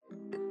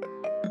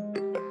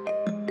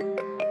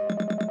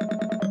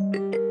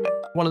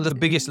One of the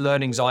biggest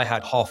learnings I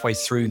had halfway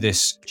through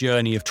this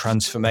journey of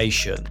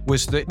transformation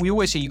was that we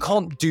always say you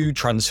can't do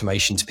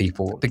transformation to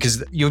people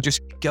because you're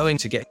just going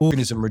to get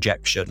organism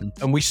rejection.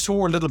 And we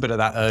saw a little bit of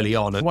that early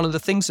on. And one of the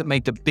things that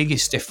made the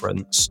biggest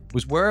difference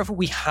was wherever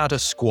we had a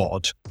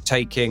squad,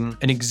 taking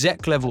an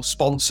exec level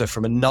sponsor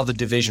from another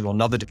division or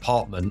another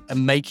department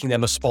and making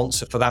them a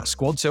sponsor for that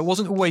squad. So it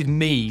wasn't always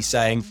me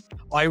saying,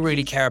 I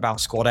really care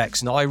about squad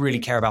X and I really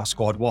care about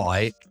squad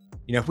Y.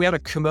 If we had a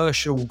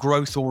commercial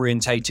growth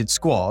orientated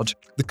squad,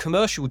 the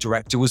commercial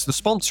director was the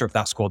sponsor of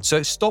that squad. So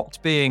it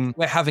stopped being,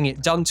 we're having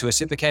it done to us.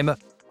 It became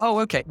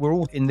okay, we're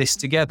all in this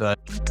together.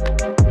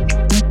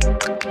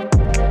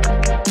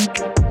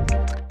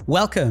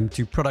 Welcome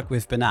to Product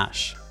with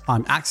Panache.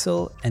 I'm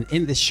Axel, and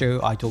in this show,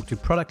 I talk to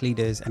product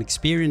leaders and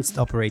experienced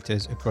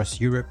operators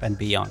across Europe and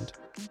beyond.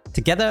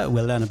 Together,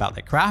 we'll learn about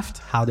their craft,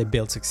 how they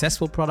build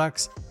successful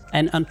products,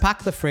 and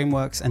unpack the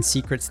frameworks and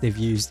secrets they've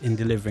used in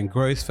delivering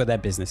growth for their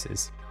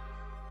businesses.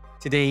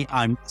 Today,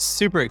 I'm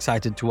super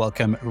excited to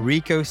welcome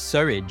Rico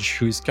Surridge,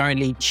 who's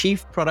currently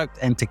Chief Product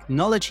and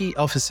Technology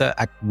Officer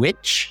at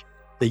Which,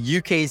 the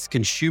UK's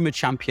consumer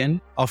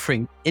champion,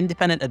 offering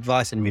independent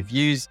advice and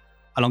reviews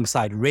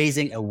alongside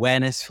raising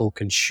awareness for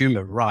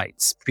consumer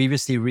rights.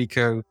 Previously,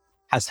 Rico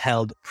has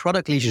held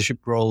product leadership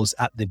roles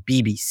at the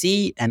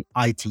BBC and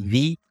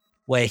ITV,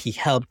 where he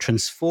helped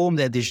transform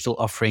their digital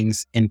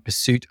offerings in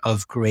pursuit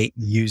of great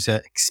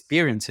user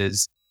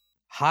experiences.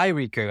 Hi,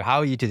 Rico. How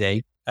are you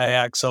today? Hey,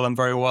 Axel. I'm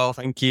very well.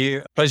 Thank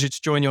you. Pleasure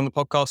to join you on the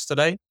podcast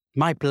today.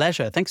 My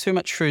pleasure. Thanks so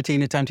much for taking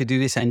the time to do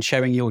this and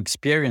sharing your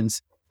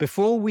experience.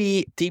 Before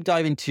we deep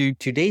dive into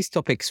today's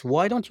topics,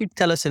 why don't you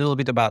tell us a little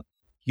bit about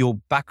your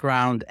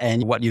background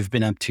and what you've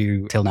been up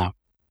to till now?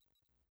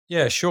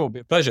 Yeah, sure.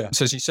 Be a pleasure.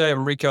 So as you say,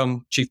 I'm Rico.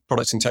 I'm Chief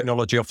Product and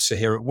Technology Officer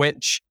here at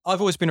Which.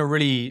 I've always been a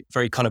really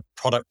very kind of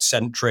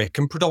product-centric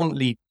and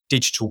predominantly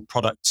digital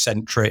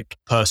product-centric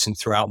person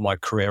throughout my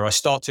career. I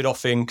started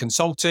off in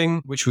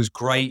consulting, which was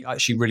great. I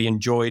actually really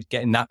enjoyed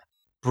getting that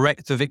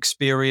breadth of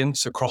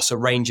experience across a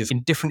range of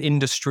in different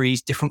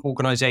industries, different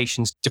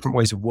organizations, different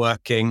ways of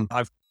working.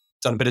 I've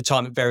done a bit of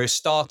time at various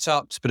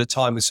startups, a bit of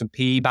time with some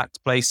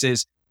PE-backed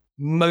places.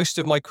 Most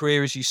of my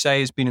career, as you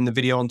say, has been in the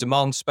video on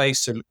demand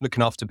space, so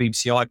looking after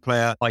BBC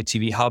iPlayer,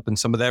 ITV Hub, and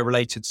some of their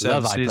related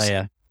services. Love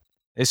iPlayer.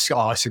 It's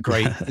a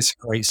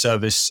great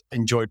service,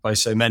 enjoyed by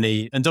so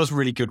many, and does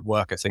really good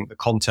work. I think the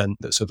content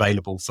that's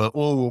available for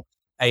all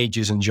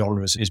ages and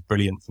genres is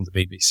brilliant from the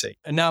BBC.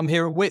 And now I'm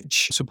here at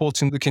Which,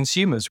 supporting the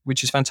consumers,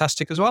 which is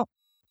fantastic as well.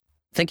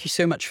 Thank you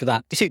so much for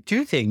that. So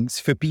 2 things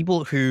for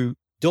people who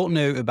don't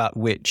know about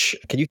Which.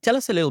 Can you tell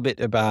us a little bit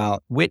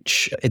about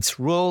Which, its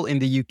role in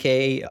the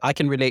UK? I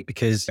can relate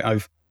because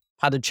I've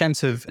had a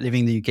chance of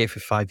living in the UK for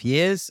 5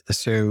 years.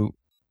 So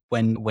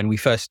when we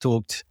first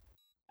talked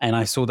and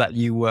I saw that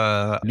you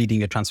were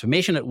leading a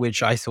transformation at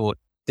Which, I thought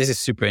this is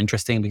super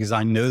interesting because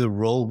I know the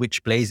role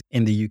Which plays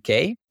in the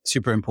UK,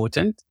 super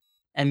important.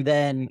 And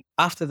then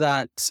after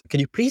that, can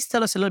you please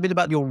tell us a little bit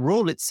about your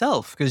role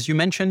itself? Because you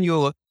mentioned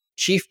you're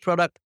Chief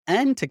Product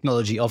and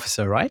Technology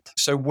Officer, right?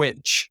 So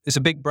Which is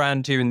a big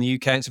brand here in the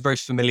UK. It's a very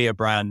familiar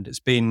brand. It's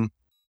been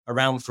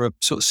around for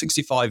sort of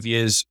 65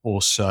 years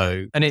or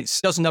so. And it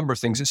does a number of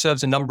things. It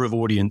serves a number of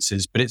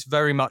audiences, but it's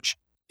very much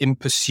in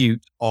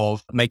pursuit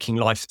of making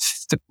life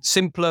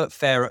simpler,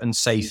 fairer and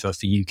safer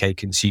for UK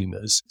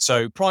consumers.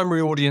 So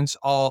primary audience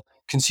are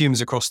consumers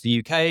across the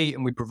UK,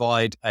 and we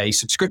provide a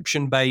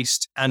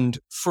subscription-based and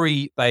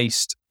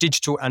free-based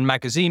digital and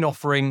magazine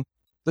offering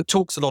that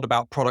talks a lot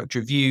about product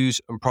reviews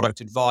and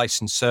product advice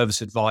and service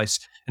advice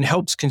and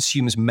helps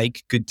consumers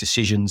make good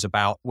decisions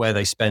about where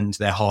they spend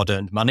their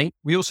hard-earned money.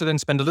 We also then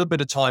spend a little bit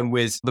of time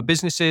with the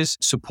businesses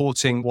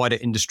supporting wider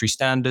industry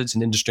standards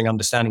and industry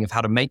understanding of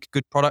how to make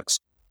good products.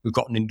 We've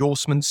got an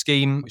endorsement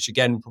scheme, which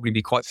again, will probably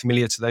be quite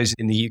familiar to those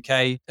in the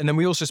UK. And then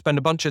we also spend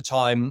a bunch of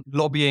time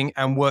lobbying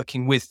and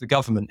working with the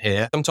government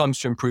here, sometimes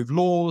to improve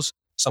laws,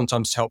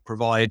 sometimes to help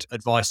provide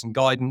advice and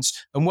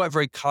guidance, and work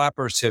very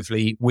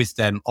collaboratively with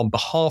them on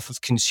behalf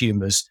of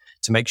consumers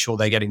to make sure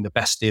they're getting the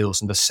best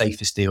deals and the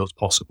safest deals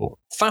possible.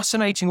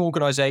 Fascinating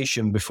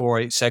organization before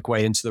I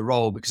segue into the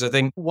role, because I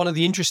think one of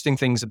the interesting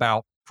things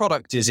about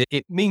product is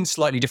it means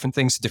slightly different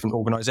things to different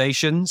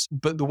organizations,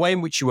 but the way in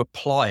which you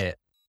apply it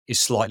is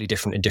slightly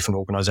different in different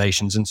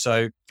organizations. And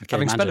so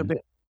having spent a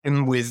bit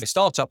in with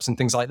startups and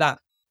things like that,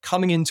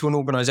 coming into an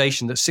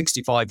organization that's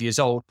 65 years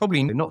old,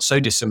 probably not so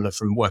dissimilar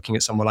from working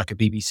at somewhere like a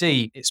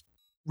BBC. It's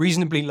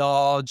reasonably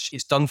large.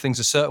 It's done things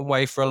a certain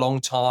way for a long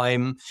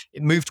time.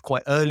 It moved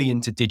quite early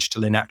into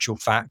digital in actual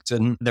fact.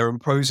 And there are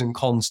pros and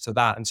cons to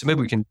that. And so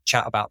maybe we can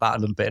chat about that a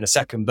little bit in a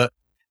second. But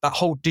that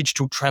whole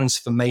digital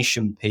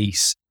transformation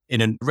piece in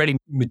a really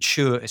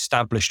mature,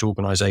 established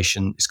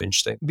organization is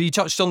interesting. But you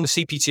touched on the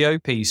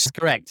CPTO piece.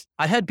 Correct.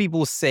 I heard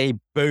people say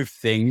both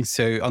things.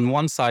 So on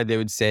one side, they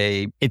would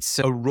say it's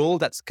a role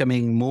that's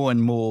coming more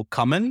and more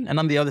common. And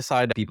on the other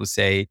side, people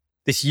say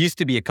this used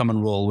to be a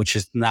common role, which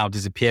is now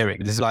disappearing.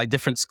 There's like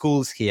different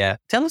schools here.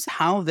 Tell us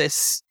how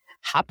this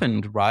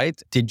happened,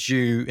 right? Did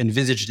you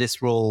envisage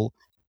this role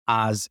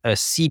as a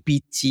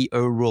CPTO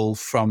role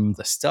from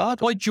the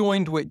start? I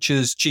joined which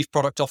as Chief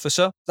Product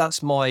Officer.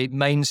 That's my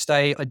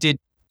mainstay. I did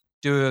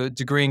do a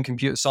degree in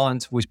computer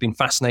science, always been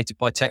fascinated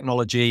by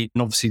technology,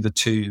 and obviously the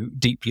two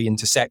deeply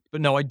intersect.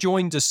 But no, I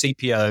joined as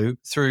CPO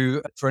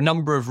for a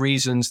number of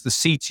reasons. The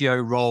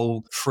CTO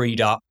role freed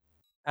up.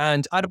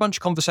 And I had a bunch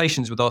of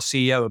conversations with our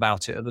CEO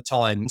about it at the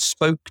time,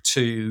 spoke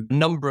to a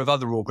number of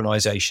other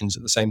organizations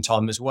at the same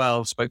time as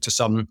well, spoke to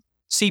some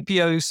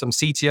CPOs, some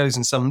CTOs,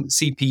 and some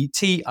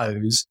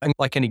CPTOs. And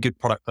like any good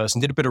product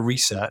person, did a bit of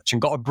research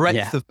and got a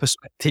breadth of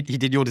perspective. You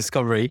did your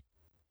discovery.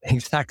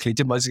 Exactly.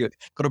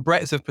 Got a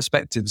breadth of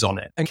perspectives on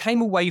it and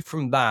came away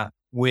from that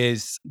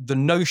with the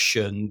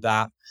notion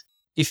that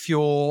if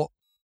you're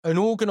an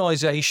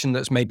organization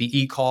that's maybe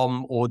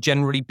e-com or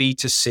generally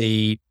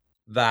B2C,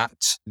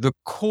 that the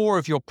core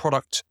of your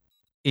product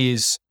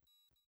is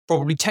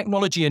probably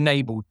technology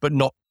enabled, but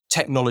not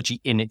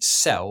technology in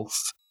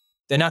itself,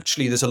 then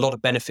actually there's a lot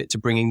of benefit to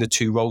bringing the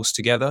two roles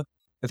together.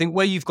 I think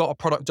where you've got a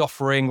product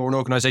offering or an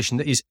organization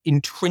that is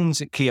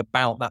intrinsically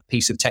about that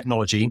piece of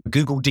technology,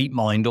 Google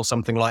DeepMind or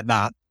something like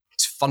that,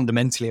 it's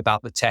fundamentally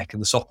about the tech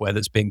and the software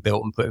that's being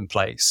built and put in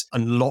place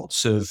and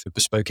lots of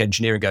bespoke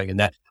engineering going in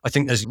there. I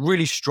think there's a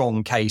really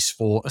strong case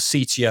for a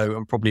CTO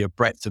and probably a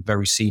breadth of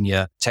very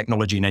senior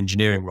technology and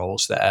engineering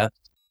roles there.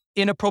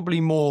 In a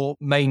probably more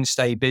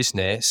mainstay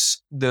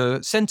business,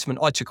 the sentiment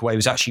I took away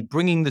was actually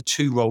bringing the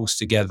two roles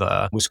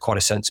together was quite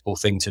a sensible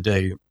thing to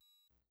do.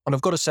 And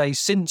I've got to say,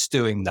 since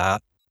doing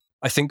that,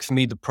 I think for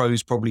me, the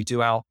pros probably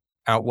do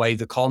outweigh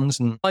the cons.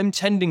 And I'm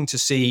tending to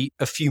see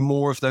a few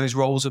more of those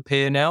roles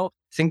appear now.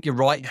 I think you're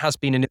right. It has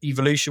been an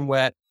evolution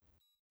where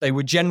they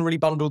were generally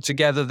bundled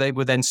together. They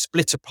were then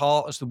split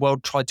apart as the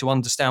world tried to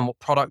understand what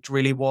product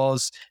really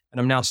was. And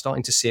I'm now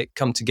starting to see it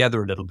come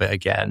together a little bit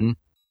again.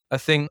 I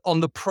think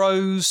on the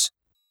pros,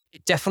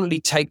 it definitely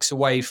takes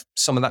away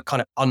some of that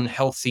kind of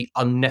unhealthy,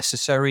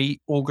 unnecessary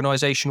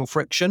organizational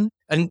friction.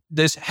 And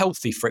there's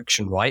healthy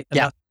friction, right? And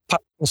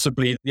that's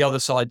possibly the other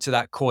side to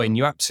that coin.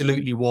 You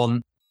absolutely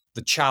want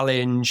the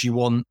challenge. You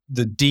want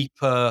the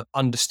deeper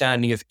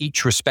understanding of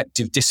each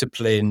respective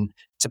discipline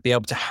to be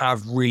able to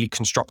have really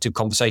constructive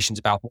conversations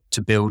about what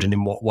to build and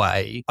in what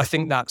way. I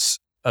think that's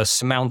a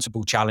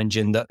surmountable challenge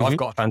in that I've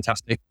got a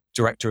fantastic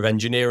director of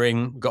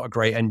engineering. We've got a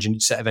great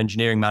set of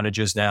engineering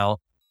managers now.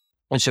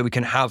 And so we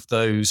can have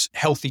those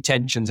healthy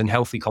tensions and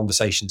healthy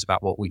conversations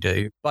about what we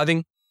do. But I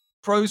think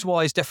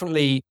pros-wise,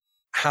 definitely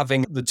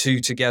having the two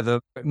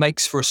together, it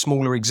makes for a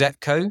smaller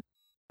exec-co.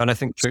 And I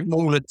think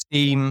smaller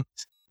team,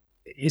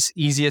 it's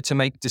easier to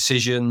make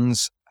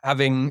decisions.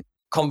 Having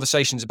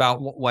conversations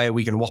about what way are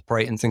we going to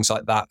operate and things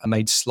like that are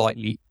made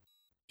slightly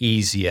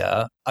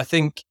easier. I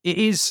think it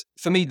is,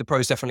 for me, the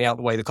pros definitely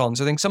outweigh the cons.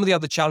 I think some of the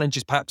other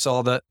challenges perhaps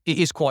are that it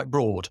is quite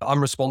broad.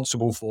 I'm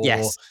responsible for...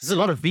 Yes, there's a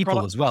lot of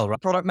people as well,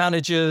 right? Product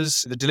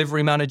managers, the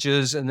delivery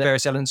managers and the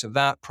various elements of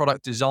that,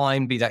 product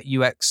design, be that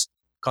UX,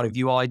 kind of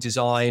UI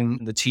design,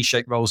 the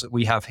T-shaped roles that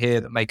we have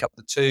here that make up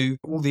the two,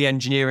 all the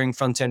engineering,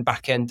 front-end,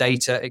 back-end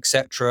data,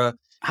 etc.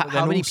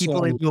 How many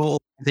people in your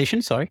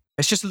organization? Sorry.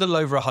 It's just a little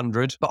over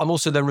 100, but I'm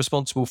also then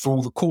responsible for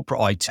all the corporate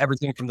IT,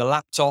 everything from the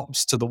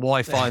laptops to the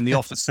Wi-Fi in the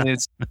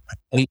offices,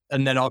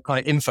 and then our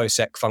kind of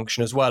InfoSec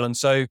function as well. And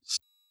so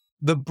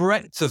the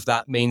breadth of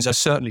that means I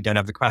certainly don't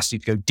have the capacity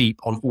to go deep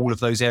on all of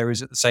those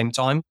areas at the same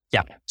time.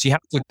 Yeah. So you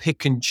have to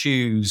pick and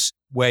choose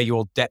where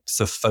your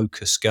depth of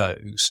focus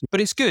goes. But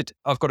it's good.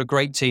 I've got a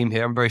great team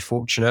here. I'm very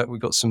fortunate.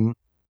 We've got some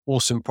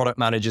awesome product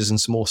managers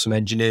and some awesome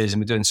engineers,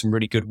 and we're doing some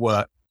really good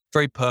work.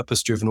 Very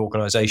purpose-driven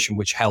organization,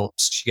 which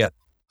helps. You get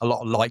a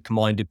lot of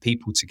like-minded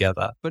people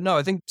together. But no,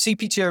 I think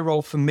CPTO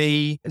role for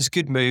me is a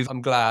good move.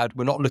 I'm glad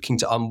we're not looking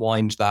to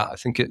unwind that. I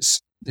think it's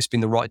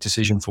been the right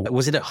decision for me.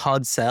 Was it a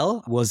hard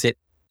sell? Was it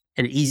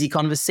an easy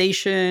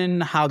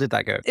conversation? How did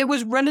that go? It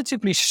was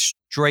relatively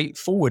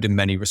straightforward in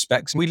many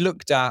respects. We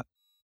looked at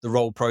the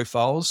role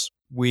profiles.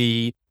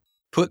 We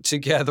put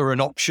together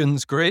an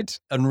options grid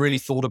and really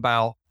thought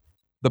about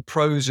the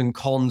pros and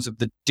cons of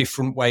the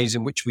different ways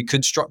in which we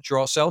could structure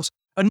ourselves.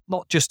 And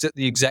not just at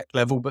the exec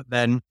level, but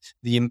then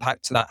the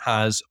impact that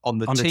has on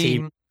the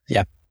team.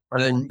 Yeah.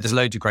 And then there's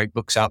loads of great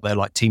books out there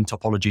like Team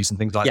Topologies and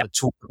things like that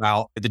talk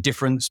about the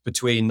difference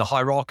between the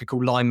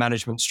hierarchical line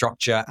management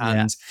structure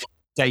and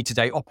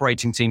day-to-day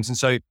operating teams. And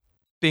so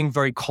being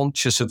very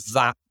conscious of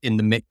that in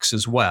the mix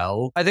as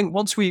well. I think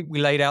once we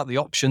laid out the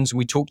options and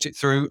we talked it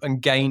through and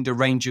gained a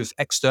range of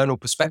external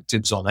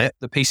perspectives on it,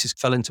 the pieces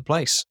fell into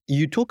place.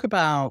 You talk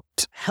about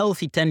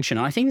healthy tension.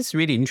 I think it's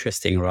really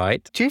interesting,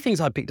 right? Two things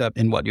I picked up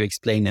in what you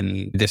explained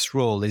in this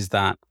role is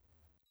that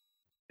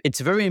it's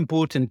very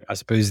important. I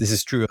suppose this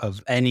is true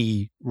of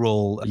any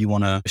role you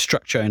want to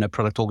structure in a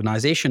product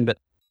organization, but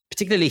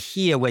particularly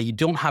here where you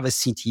don't have a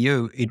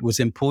CTO, it was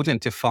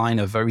important to find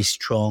a very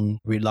strong,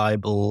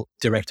 reliable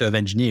director of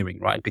engineering,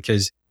 right?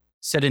 Because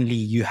suddenly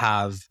you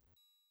have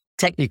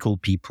technical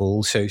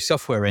people, so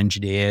software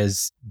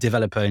engineers,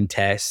 developer and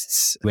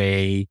tests,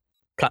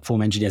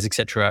 platform engineers,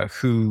 etc.,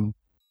 who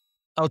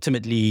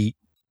ultimately,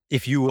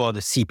 if you are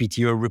the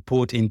CPTO,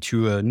 report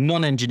into a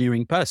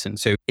non-engineering person.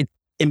 So it's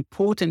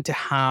important to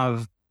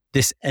have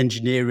this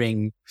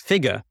engineering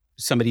figure,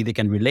 somebody they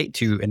can relate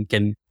to and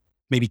can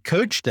maybe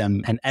coach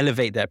them and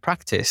elevate their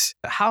practice.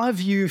 How have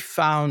you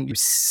found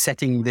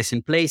setting this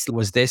in place?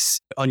 Was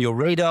this on your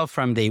radar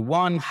from day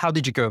one? How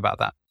did you go about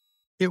that?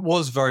 It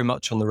was very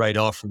much on the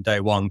radar from day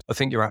one. I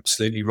think you're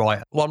absolutely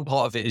right. One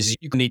part of it is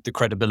you need the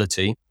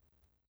credibility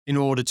in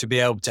order to be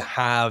able to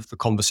have the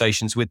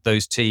conversations with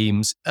those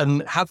teams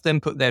and have them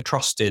put their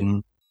trust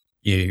in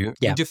you.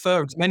 Yeah. You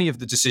defer as many of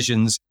the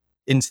decisions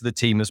into the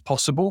team as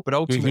possible, but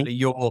ultimately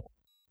you're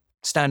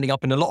standing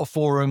up in a lot of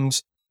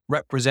forums,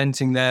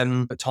 representing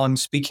them, at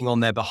times speaking on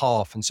their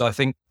behalf. And so I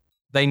think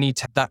they need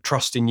to have that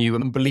trust in you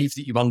and believe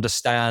that you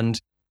understand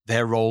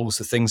their roles,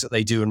 the things that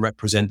they do, and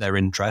represent their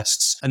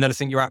interests. And then I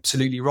think you're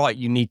absolutely right.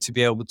 You need to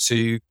be able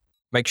to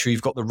make sure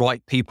you've got the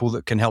right people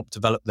that can help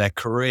develop their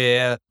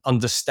career,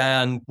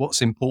 understand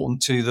what's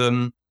important to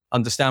them,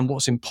 understand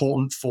what's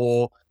important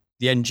for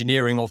the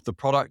engineering of the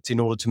product in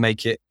order to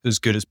make it as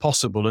good as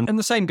possible. And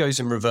the same goes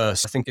in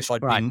reverse. I think if I'd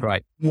been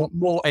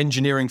more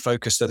engineering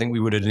focused, I think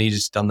we would have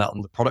needed to done that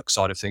on the product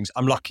side of things.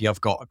 I'm lucky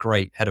I've got a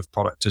great head of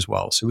product as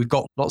well. So we've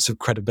got lots of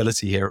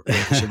credibility here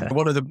at Which.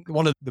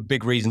 One of the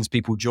big reasons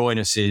people join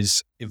us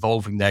is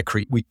evolving their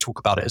career. We talk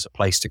about it as a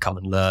place to come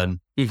and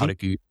learn how to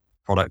do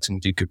products and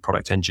do good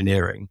product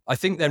engineering. I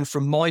think then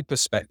from my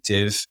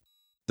perspective,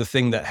 the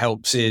thing that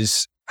helps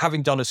is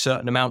having done a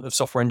certain amount of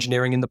software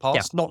engineering in the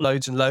past, not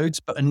loads and loads,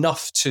 but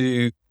enough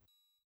to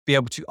be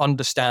able to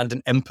understand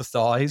and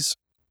empathize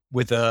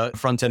with a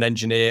front-end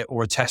engineer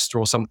or a tester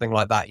or something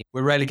like that.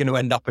 We're rarely going to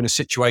end up in a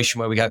situation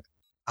where we go,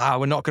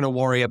 we're not going to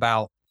worry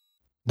about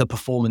the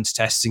performance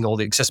testing or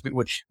the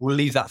accessibility. We'll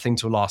leave that thing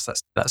to last.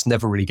 That's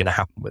never really going to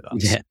happen with us.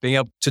 Yeah. Being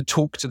able to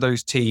talk to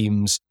those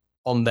teams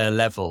on their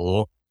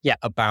level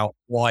about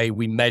why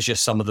we measure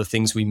some of the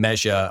things we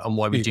measure and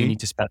why we do need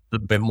to spend a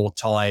little bit more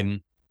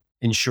time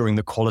ensuring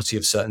the quality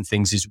of certain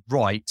things is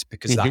right,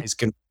 because that is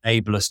going to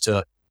enable us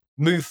to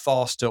move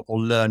faster or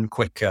learn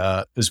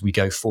quicker as we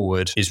go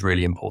forward is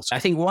really important. I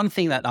think one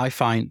thing that I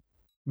find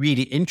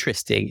really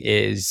interesting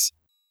is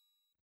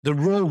the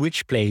role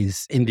which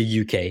plays in the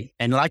UK.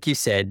 And like you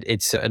said,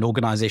 it's an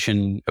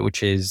organization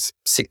which is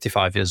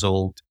 65 years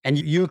old and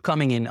you're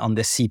coming in on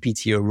the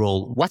CPTO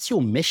role. What's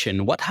your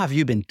mission? What have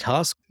you been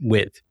tasked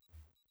with?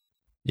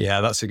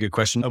 Yeah, that's a good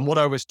question. And what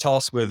I was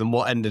tasked with and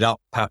what ended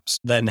up perhaps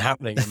then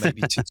happening are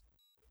maybe two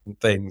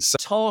things. So,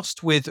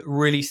 tasked with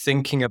really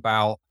thinking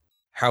about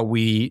how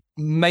we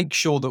make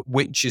sure that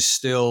Which is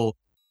still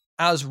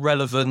as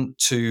relevant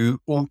to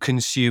all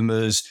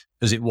consumers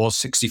as it was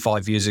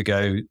 65 years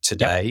ago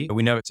today.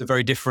 We know it's a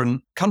very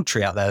different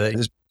country out there.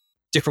 There's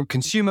different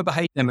consumer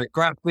behavior,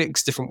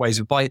 demographics, different ways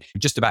of buying.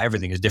 Just about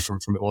everything is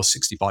different from it was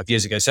 65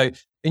 years ago. So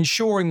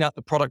ensuring that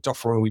the product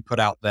offering we put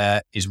out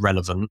there is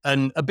relevant.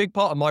 And a big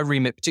part of my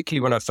remit,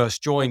 particularly when I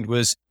first joined,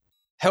 was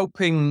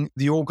helping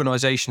the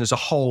organization as a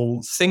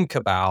whole think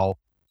about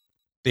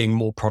being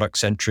more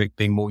product-centric,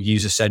 being more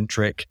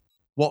user-centric,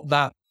 what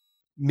that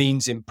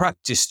means in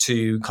practice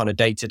to kind of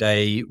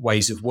day-to-day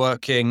ways of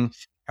working,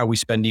 how we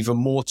spend even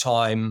more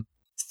time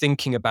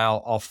thinking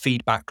about our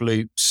feedback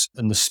loops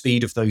and the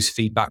speed of those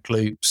feedback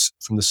loops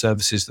from the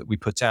services that we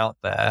put out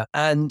there.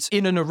 And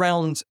in and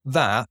around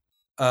that,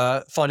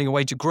 finding a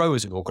way to grow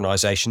as an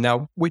organization.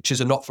 Now, Which is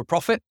a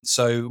not-for-profit,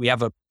 so we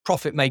have a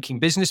profit-making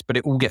business, but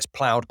it all gets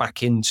plowed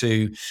back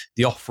into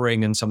the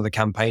offering and some of the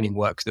campaigning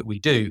work that we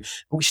do.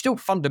 But we still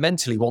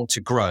fundamentally want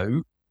to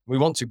grow. We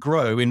want to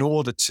grow in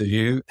order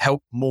to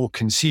help more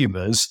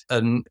consumers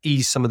and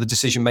ease some of the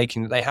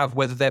decision-making that they have,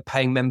 whether they're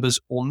paying members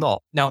or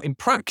not. Now, in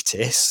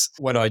practice,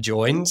 when I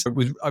joined,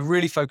 I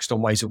really focused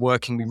on ways of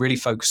working. We really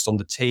focused on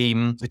the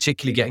team,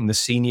 particularly getting the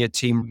senior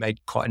team,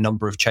 made quite a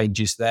number of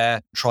changes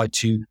there, tried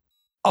to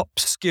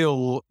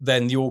upskill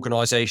then the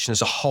organization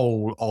as a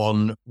whole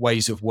on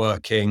ways of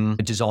working,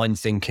 design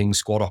thinking,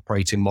 squad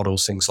operating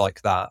models, things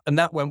like that. And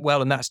that went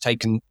well. And that's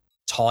taken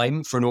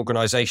time for an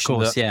organization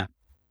that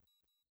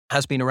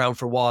has been around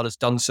for a while, has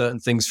done certain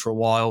things for a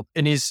while,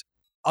 and is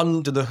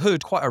under the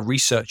hood quite a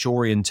research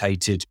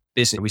orientated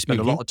business. We spend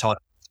a lot of time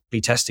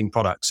testing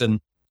products, and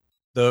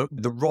the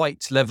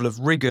right level of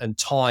rigor and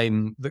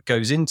time that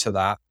goes into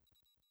that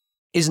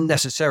isn't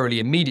necessarily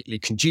immediately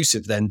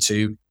conducive then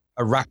to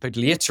a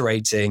rapidly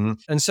iterating.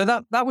 And so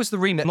that was the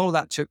remit. All of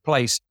that took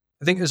place.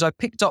 I think as I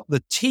picked up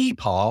the T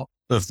part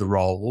of the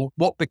role,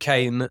 what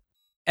became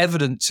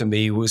evident to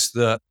me was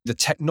that the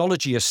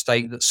technology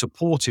estate that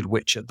supported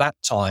Which at that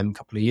time, a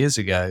couple of years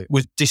ago,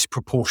 was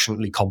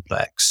disproportionately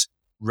complex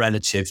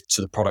relative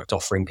to the product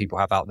offering people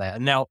have out there.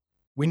 And now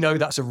we know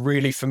that's a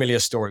really familiar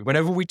story.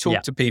 Whenever we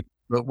talk to people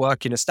that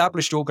work in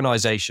established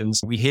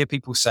organizations, we hear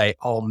people say,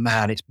 oh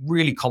man, it's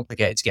really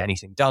complicated to get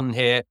anything done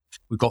here.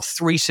 We've got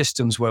 3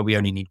 systems where we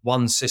only need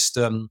 1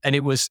 system. And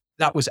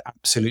that was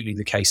absolutely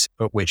the case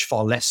at Which,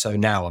 far less so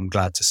now, I'm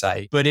glad to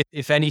say. But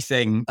if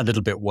anything, a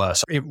little bit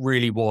worse. It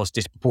really was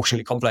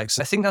disproportionately complex.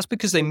 I think that's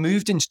because they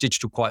moved into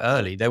digital quite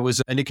early. There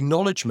was an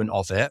acknowledgement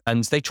of it,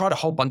 and they tried a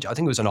whole bunch. I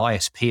think it was an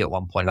ISP at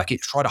one point. Like,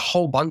 it tried a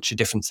whole bunch of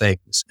different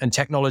things. And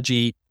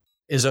technology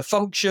is a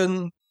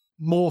function,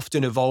 morphed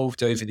and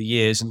evolved over the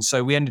years. And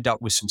so we ended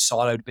up with some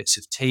siloed bits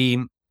of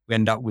team. We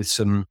end up with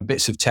some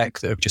bits of tech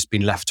that have just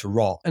been left to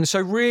rot. And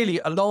so really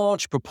a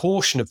large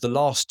proportion of the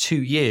last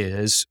 2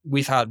 years,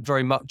 we've had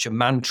very much a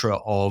mantra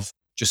of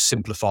just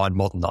simplify and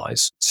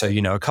modernize. So,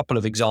 a couple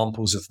of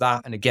examples of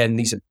that. And again,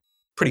 these are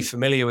pretty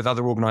familiar with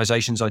other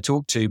organizations I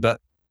talk to,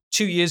 but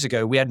 2 years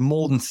ago, we had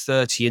more than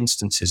 30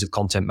 instances of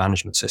content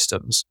management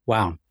systems.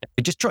 Wow.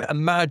 Just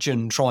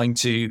imagine trying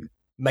to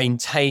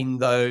maintain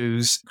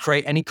those,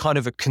 create any kind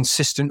of a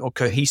consistent or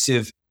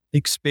cohesive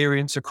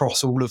experience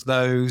across all of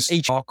those.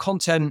 Each our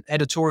content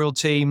editorial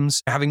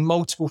teams having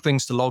multiple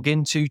things to log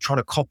into, trying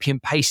to copy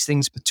and paste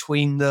things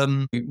between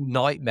them,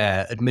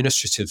 nightmare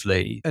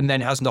administratively, and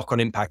then has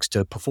knock-on impacts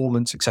to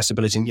performance,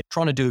 accessibility. And you're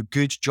trying to do a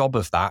good job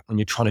of that when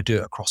you're trying to do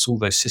it across all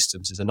those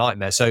systems is a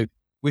nightmare. So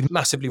we've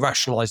massively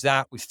rationalized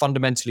that. We've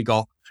fundamentally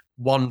got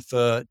one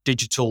for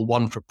digital,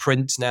 one for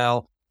print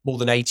now. More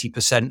than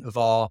 80% of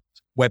our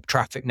web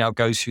traffic now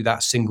goes through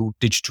that single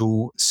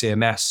digital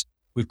CMS.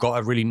 We've got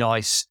a really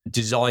nice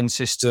design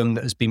system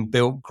that has been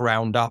built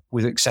ground up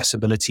with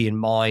accessibility in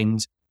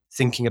mind,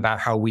 thinking about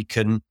how we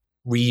can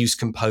reuse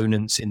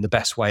components in the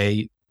best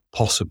way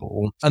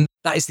possible. And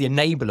that is the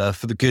enabler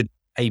for the good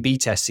A/B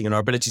testing and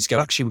our ability to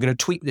go, actually, we're going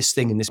to tweak this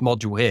thing in this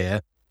module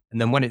here. And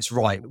then when it's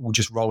right, we'll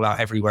just roll out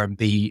everywhere and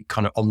be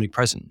kind of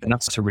omnipresent. And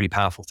that's a really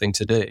powerful thing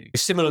to do.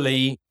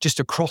 Similarly, just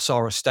across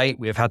our estate,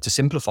 we have had to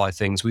simplify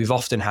things. We've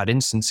often had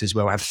instances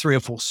where we have 3 or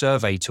 4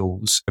 survey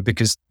tools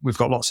because we've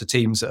got lots of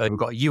teams. We've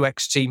got a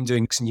UX team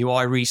doing some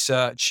UI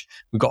research.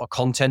 We've got a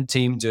content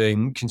team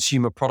doing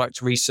consumer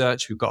product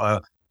research. We've got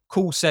a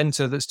call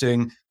center that's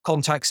doing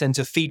contact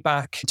center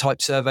feedback type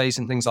surveys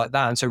and things like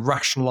that. And so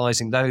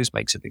rationalizing those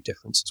makes a big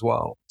difference as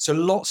well. So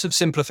lots of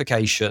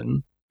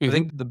simplification. I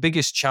think the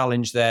biggest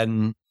challenge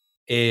then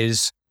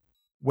is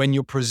when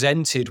you're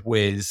presented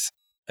with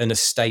an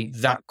estate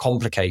that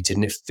complicated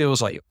and it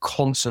feels like you're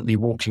constantly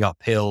walking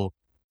uphill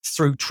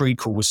through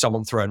treacle with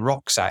someone throwing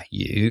rocks at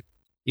you,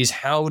 is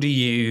how do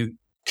you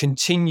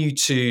continue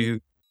to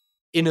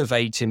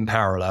innovate in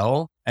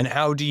parallel and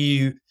how do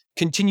you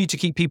continue to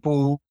keep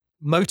people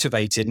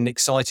motivated and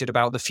excited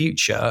about the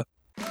future?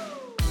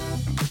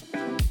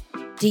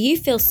 Do you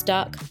feel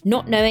stuck,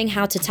 not knowing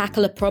how to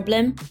tackle a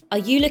problem? Are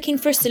you looking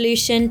for a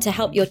solution to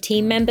help your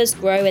team members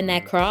grow in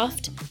their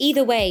craft?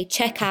 Either way,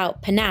 check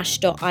out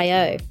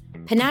Panache.io.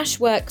 Panache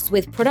works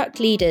with product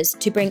leaders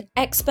to bring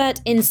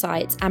expert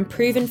insights and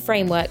proven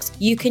frameworks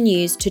you can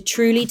use to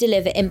truly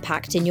deliver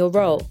impact in your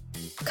role.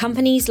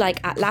 Companies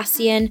like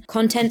Atlassian,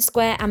 Content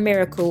Square, and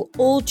Miracle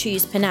all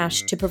choose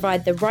Panache to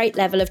provide the right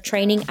level of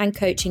training and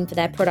coaching for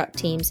their product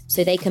teams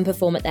so they can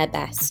perform at their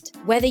best.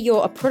 Whether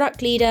you're a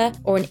product leader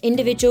or an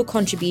individual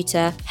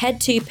contributor,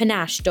 head to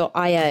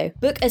Panache.io,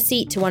 book a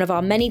seat to one of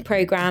our many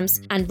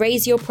programs, and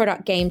raise your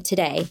product game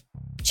today.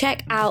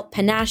 Check out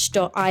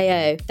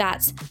Panache.io.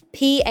 That's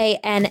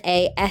Panash.io.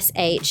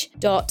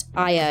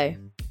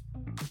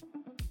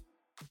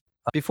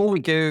 Before we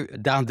go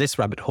down this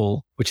rabbit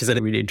hole, which is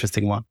a really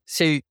interesting one.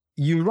 So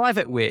you arrive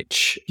at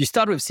which you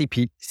start with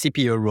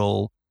CPO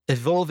role,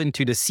 evolve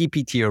into the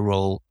CPTO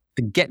role,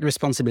 get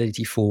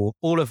responsibility for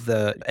all of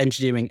the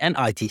engineering and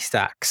IT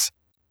stacks,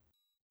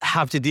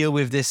 have to deal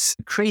with this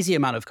crazy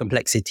amount of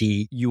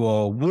complexity. You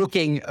are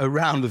walking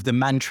around with the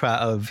mantra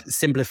of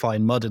simplify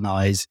and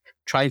modernize,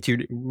 trying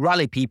to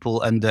rally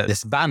people under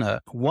this banner.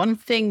 One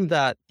thing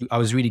that I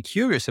was really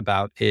curious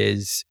about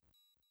is,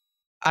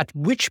 at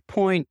which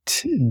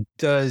point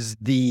does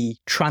the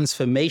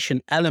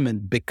transformation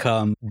element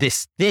become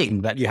this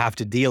thing that you have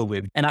to deal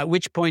with? And at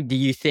which point do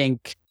you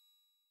think,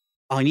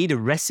 I need a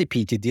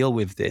recipe to deal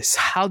with this?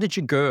 How did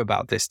you go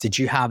about this? Did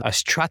you have a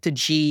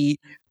strategy?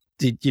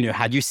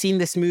 Had you seen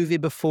this movie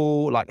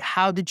before? Like,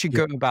 how did you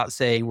go about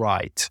saying,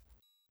 right,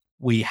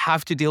 we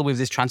have to deal with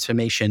this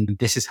transformation.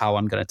 This is how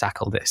I'm going to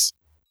tackle this.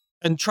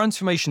 And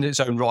transformation in its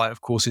own right, of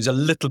course, is a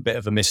little bit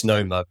of a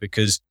misnomer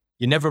because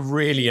you're never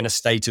really in a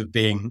state of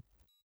being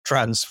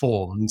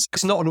transformed.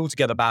 It's not an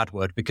altogether bad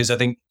word because I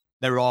think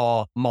there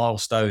are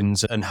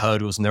milestones and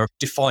hurdles and there are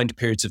defined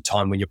periods of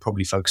time when you're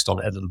probably focused on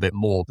it a little bit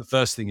more. The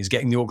first thing is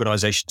getting the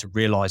organization to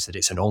realize that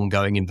it's an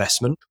ongoing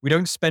investment. We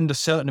don't spend a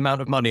certain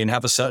amount of money and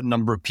have a certain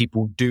number of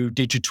people do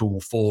digital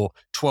for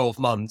 12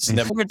 months and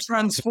then we're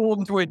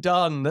transformed, we're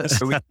done.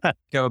 So we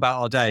go about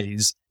our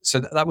days. So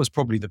that was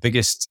probably the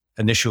biggest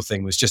initial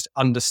thing, was just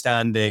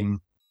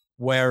understanding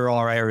where are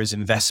our areas of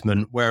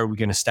investment, where are we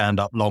going to stand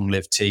up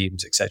long-lived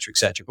teams, et cetera, et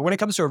cetera. But when it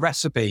comes to a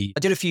recipe,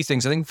 I did a few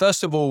things. I think,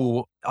 first of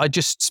all, I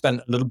just spent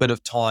a little bit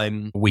of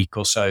time, a week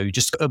or so,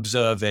 just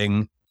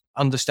observing,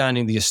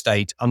 understanding the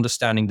estate,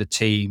 understanding the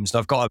teams. And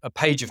I've got a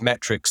page of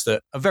metrics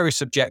that are very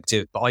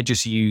subjective, but I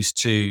just use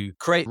to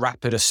create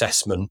rapid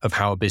assessment of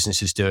how a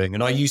business is doing.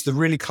 And I use the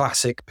really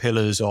classic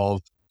pillars of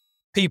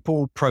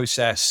people,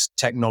 process,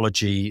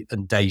 technology,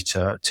 and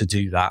data to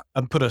do that,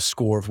 and put a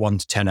score of 1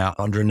 to 10 out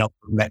under a number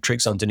of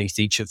metrics underneath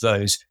each of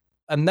those.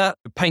 And that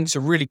paints a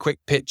really quick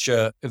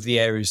picture of the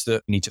areas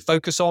that we need to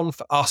focus on.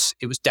 For us,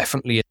 it was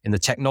definitely in the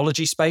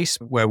technology space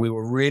where we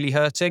were really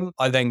hurting.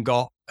 I then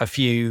got a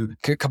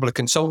couple of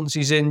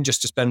consultancies in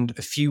just to spend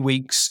a few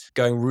weeks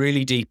going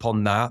really deep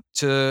on that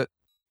to,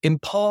 in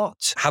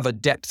part, have a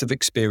depth of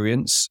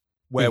experience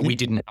where we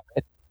didn't have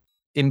it.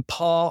 In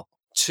part,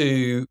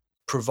 to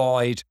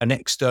provide an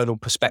external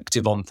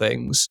perspective on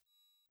things.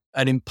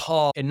 And in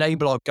part,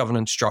 enable our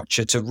governance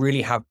structure to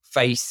really have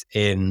faith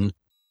in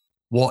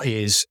what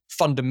is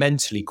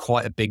fundamentally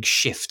quite a big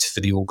shift for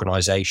the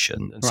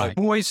organization. And so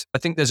I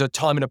think there's a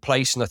time and a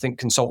place, and I think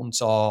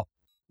consultants are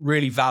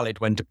really valid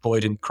when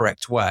deployed in the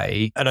correct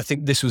way. And I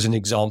think this was an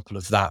example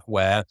of that,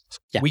 where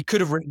we could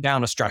have written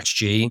down a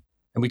strategy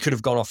and we could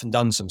have gone off and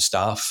done some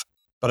stuff.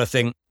 But I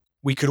think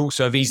we could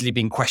also have easily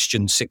been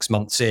questioned 6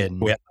 months in.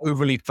 We're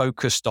overly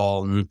focused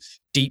on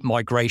deep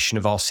migration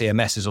of our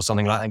CMSs or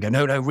something like that and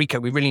go, no, Rico,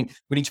 we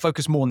need to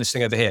focus more on this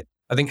thing over here.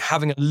 I think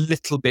having a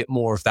little bit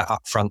more of that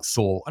upfront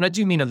thought, and I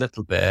do mean a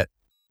little bit,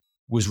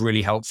 was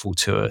really helpful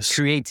to us.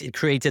 It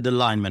created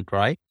alignment,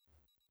 right?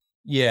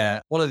 Yeah.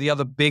 One of the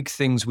other big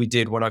things we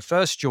did when I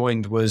first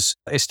joined was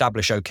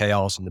establish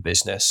OKRs in the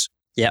business.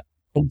 Yeah.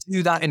 And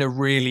do that in a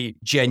really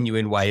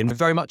genuine way. And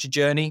very much a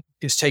journey.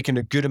 It's taken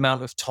a good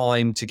amount of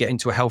time to get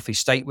into a healthy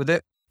state with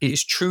it. It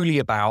is truly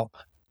about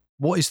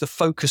what is the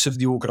focus of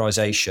the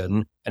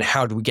organization and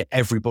how do we get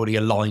everybody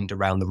aligned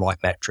around the right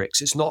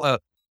metrics. It's not a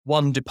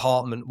one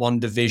department, one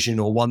division,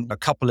 or a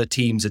couple of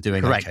teams are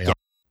doing OKRs. Yeah.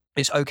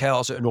 It's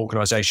OKRs at an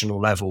organizational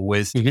level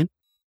with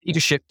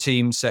leadership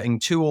teams setting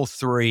 2 or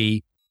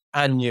 3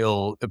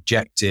 annual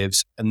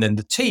objectives, and then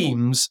the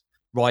teams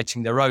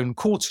writing their own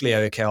quarterly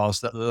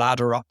OKRs that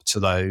ladder up to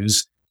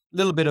those. A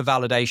little bit of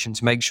validation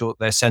to make sure that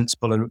they're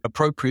sensible and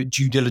appropriate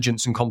due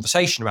diligence and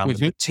conversation around them.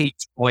 The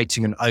teams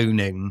writing and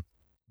owning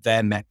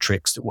their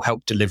metrics that will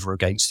help deliver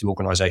against the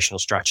organizational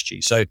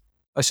strategy. So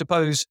I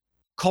suppose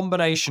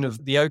combination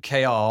of the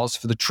OKRs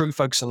for the true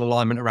focus and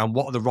alignment around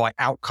what are the right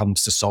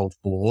outcomes to solve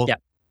for,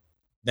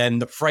 then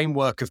the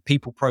framework of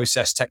people,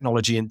 process,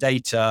 technology, and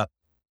data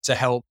to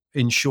help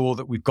ensure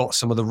that we've got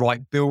some of the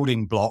right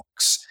building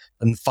blocks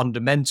and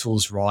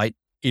fundamentals right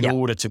in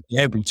order to be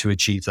able to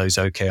achieve those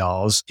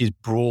OKRs is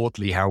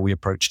broadly how we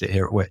approached it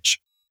here at Which.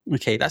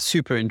 Okay, that's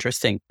super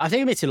interesting. I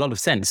think it makes a lot of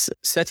sense,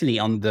 certainly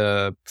on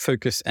the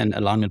focus and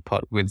alignment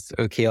part with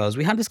OKRs.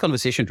 We had this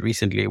conversation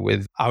recently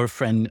with our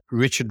friend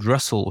Richard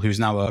Russell, who's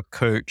now a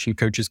coach and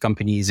coaches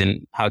companies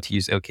in how to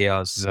use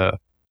OKRs, a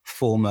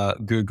former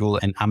Google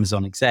and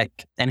Amazon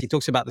exec. And he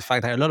talks about the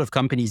fact that a lot of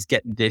companies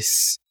get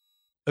this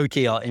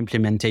OKR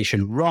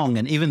implementation wrong.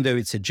 And even though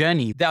it's a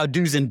journey, there are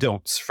do's and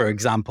don'ts. For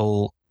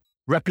example,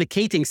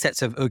 replicating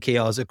sets of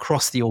OKRs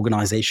across the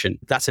organization.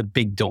 That's a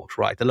big don't,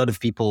 right? A lot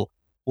of people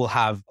will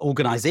have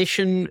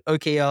organization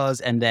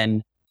OKRs, and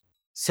then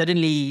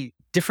suddenly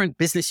different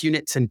business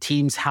units and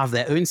teams have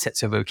their own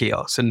sets of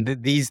OKRs.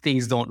 And these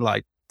things don't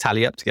like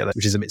tally up together,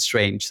 which is a bit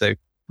strange. So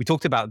we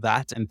talked about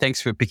that, and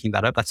thanks for picking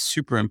that up. That's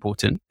super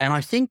important. And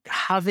I think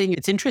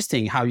it's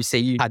interesting how you say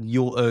you had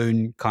your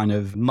own kind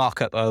of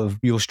markup of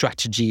your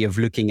strategy of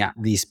looking at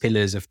these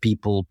pillars of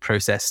people,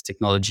 process,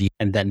 technology,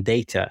 and then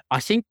data.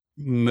 I think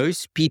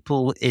most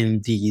people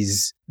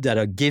that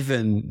are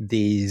given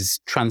these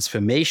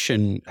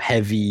transformation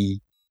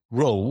heavy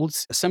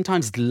roles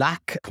sometimes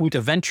lack point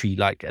of entry.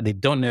 Like they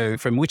don't know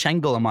from which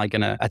angle am I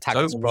going to attack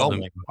this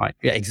problem. Right.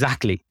 Yeah,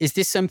 exactly. Is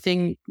this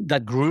something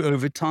that grew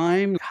over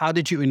time? How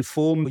did you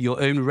inform your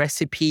own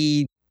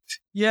recipe?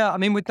 Yeah, I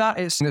mean, with that,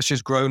 it's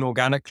just grown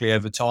organically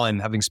over time,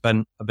 having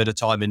spent a bit of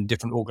time in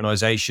different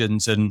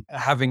organizations and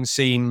having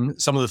seen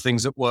some of the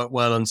things that work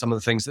well and some of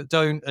the things that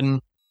don't.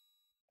 And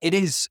it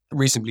is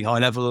reasonably high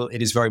level.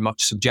 It is very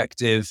much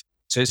subjective.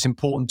 So it's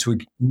important to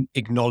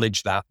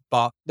acknowledge that.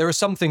 But there are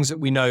some things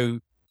that we know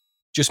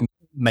just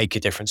make a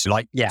difference,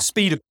 like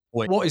speed of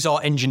deployment. What is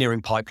our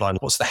engineering pipeline?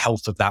 What's the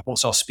health of that?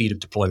 What's our speed of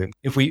deployment?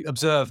 If we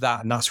observe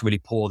that and that's really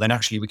poor, then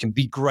actually we can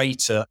be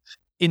great at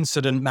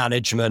incident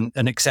management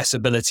and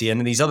accessibility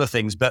and these other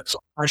things. But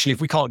actually,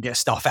 if we can't get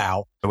stuff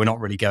out, we're not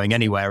really going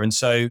anywhere. And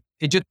so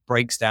it just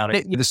breaks down.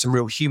 There's some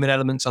real human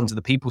elements under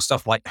the people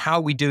stuff, like how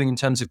are we doing in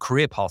terms of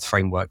career path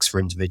frameworks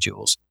for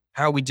individuals?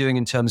 How are we doing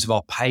in terms of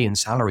our pay and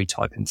salary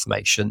type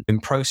information?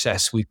 In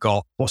process, we've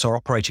got what's our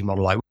operating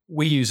model like?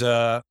 We use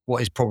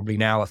what is probably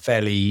now a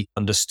fairly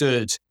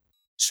understood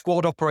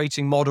squad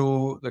operating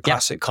model, the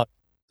classic kind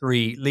of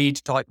 3 lead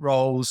type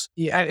roles.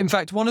 Yeah, in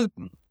fact, one of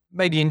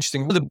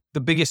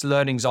the biggest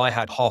learnings I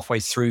had halfway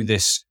through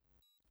this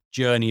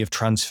journey of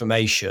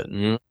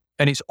transformation,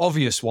 and it's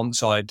obvious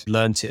once I'd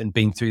learned it and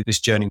been through this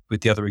journey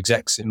with the other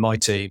execs in my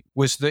team,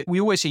 was that we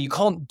always say you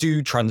can't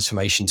do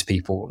transformation to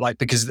people,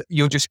 because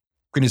you're just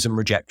criticism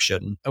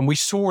rejection. And we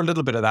saw a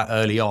little bit of that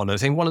early on. I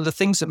think one of the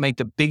things that made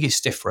the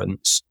biggest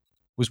difference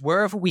was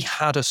wherever we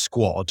had a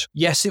squad,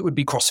 yes, it would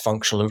be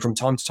cross-functional. And from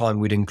time to time,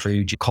 we'd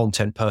include a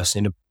content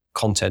person in a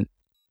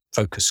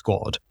content-focused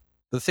squad.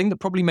 The thing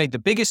that probably made the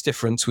biggest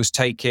difference was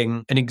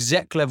taking an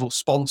exec level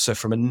sponsor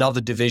from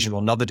another division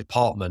or another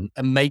department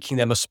and making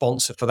them a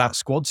sponsor for that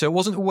squad. So it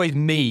wasn't always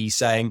me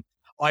saying,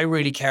 I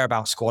really care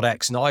about squad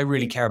X and I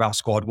really care about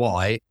squad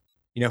Y.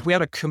 If we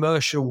had a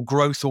commercial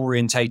growth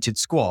orientated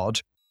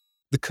squad,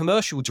 the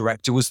commercial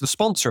director was the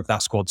sponsor of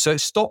that squad. So it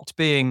stopped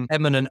being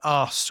Emin and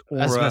us or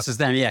as versus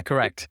them. Yeah,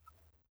 correct.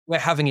 We're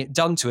having it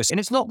done to us. And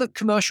it's not that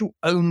commercial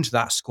owned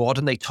that squad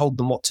and they told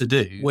them what to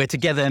do. We're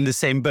together in the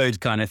same boat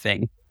kind of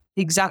thing.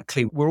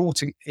 Exactly. We're all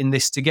in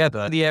this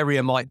together. The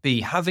area might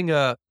be having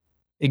a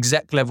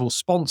exec level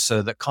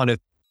sponsor that kind of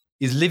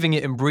is living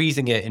it and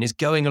breathing it and is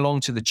going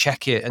along to the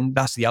check-it. And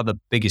that's the other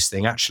biggest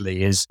thing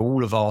actually, is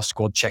all of our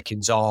squad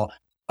check-ins are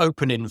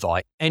open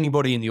invite.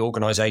 Anybody in the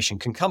organization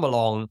can come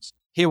along,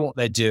 hear what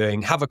they're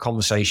doing, have a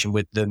conversation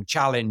with them,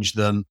 challenge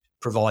them,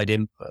 provide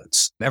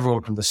inputs.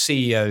 Everyone from the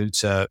CEO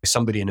to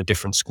somebody in a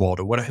different squad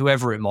or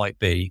whoever it might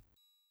be.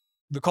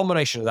 The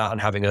combination of that and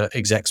having an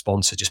exec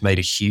sponsor just made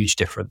a huge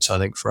difference, I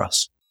think, for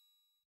us.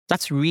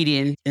 That's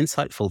really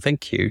insightful.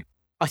 Thank you.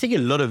 I think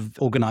in a lot of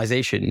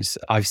organizations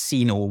I've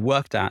seen or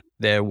worked at,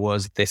 there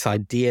was this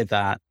idea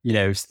that,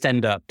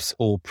 stand-ups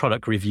or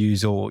product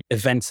reviews or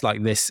events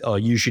like this are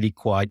usually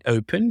quite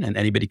open and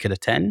anybody could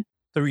attend.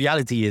 The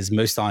reality is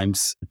most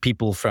times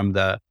people from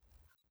the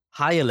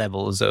higher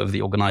levels of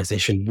the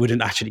organization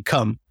wouldn't actually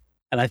come.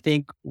 And I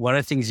think one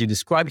of the things you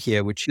describe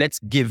here, which let's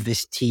give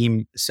this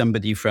team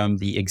somebody from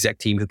the exec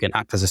team who can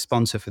act as a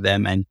sponsor for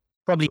them and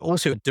probably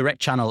also a direct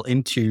channel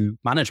into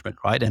management,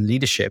 right? And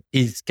leadership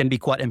can be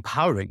quite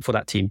empowering for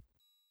that team.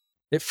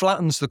 It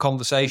flattens the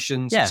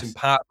conversations. Yes. It's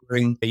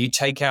empowering. You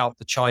take out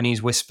the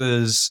Chinese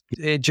whispers.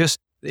 It just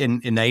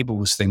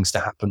enables things to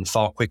happen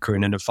far quicker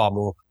and in a far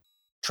more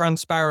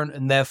transparent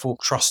and therefore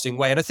trusting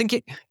way. And I think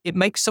it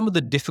makes some of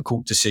the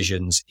difficult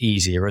decisions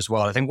easier as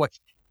well. I think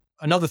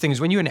another thing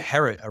is when you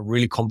inherit a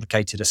really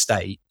complicated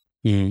estate,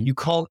 you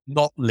can't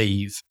not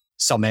leave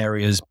some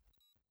areas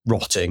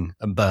rotting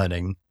and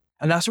burning.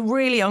 And that's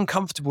really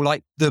uncomfortable.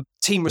 Like the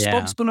team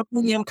responsible are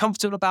really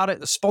uncomfortable about it.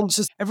 The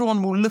sponsors,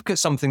 everyone will look at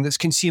something that's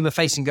consumer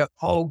facing and go,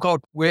 oh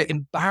God, we're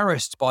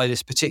embarrassed by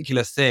this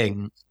particular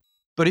thing.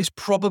 But it's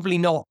probably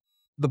not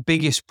the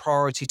biggest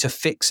priority to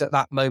fix at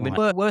that moment.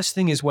 Right. The worst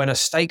thing is when a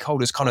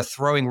stakeholder's kind of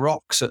throwing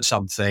rocks at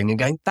something and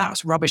going,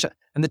 that's rubbish.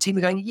 And the team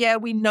are going, yeah,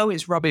 we know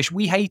it's rubbish.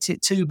 We hate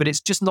it too, but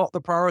it's just not the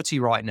priority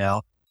right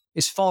now.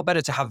 It's far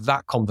better to have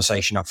that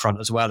conversation up front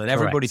as well. And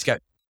everybody's going,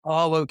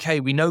 oh,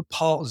 okay, we know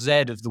part Z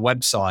of the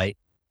website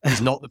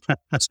is not the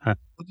priority.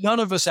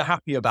 None of us are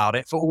happy about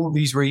it for all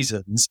these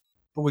reasons,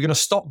 but we're going to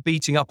stop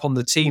beating up on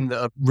the team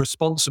that are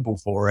responsible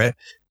for it,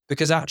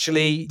 because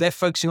actually they're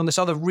focusing on this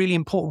other really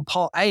important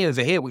part A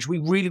over here, which we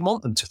really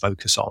want them to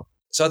focus on.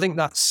 So I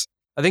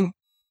think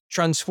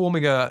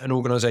transforming an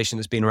organization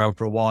that's been around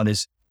for a while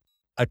is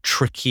a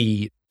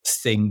tricky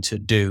thing to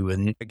do,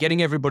 and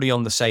getting everybody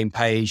on the same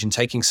page and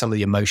taking some of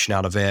the emotion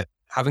out of it,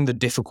 having the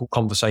difficult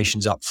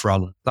conversations up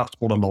front. That's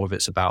what a lot of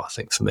it's about, I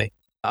think, for me.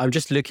 I'm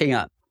just looking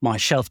at my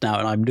shelf now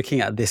and I'm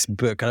looking at this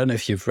book. I don't know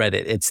if you've read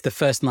it. It's The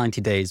First 90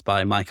 Days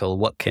by Michael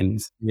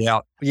Watkins. Yeah,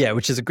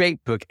 which is a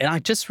great book. And I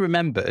just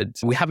remembered,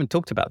 we haven't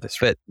talked about this,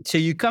 but so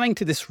you're coming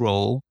to this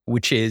role,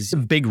 which is a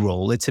big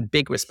role. It's a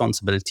big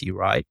responsibility,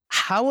 right?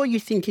 How are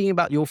you thinking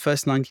about your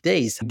first 90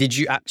 days? Did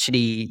you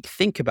actually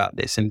think about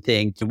this and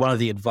think, one of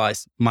the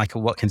advice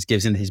Michael Watkins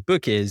gives in his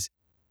book is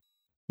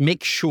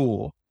make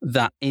sure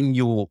that in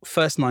your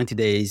first 90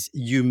 days,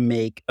 you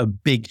make a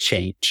big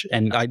change.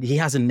 And he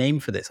has a name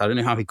for this. I don't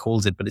know how he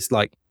calls it, but it's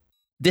like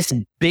this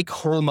big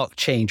hallmark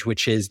change,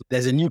 which is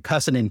there's a new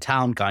person in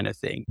town kind of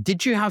thing.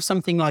 Did you have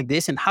something like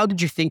this? And how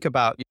did you think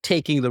about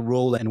taking the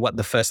role and what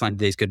the first 90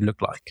 days could look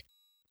like?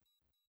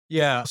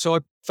 Yeah.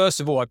 So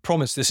first of all, I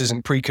promise this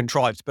isn't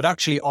pre-contrived, but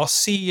actually our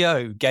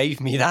CEO gave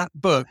me that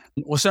book,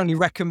 or certainly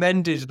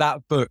recommended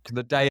that book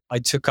the day I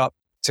took up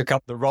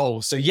the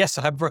role. So yes,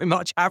 I very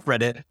much have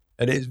read it.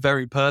 And it is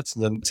very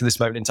pertinent to this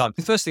moment in time.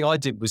 The first thing I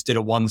did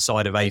a one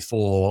side of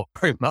A4,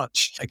 very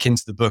much akin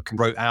to the book, and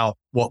wrote out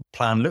what the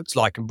plan looked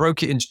like and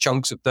broke it into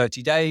chunks of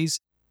 30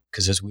 days.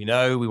 Because as we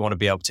know, we want to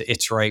be able to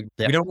iterate.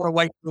 Yep. We don't want to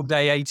wait till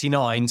day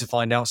 89 to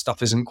find out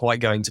stuff isn't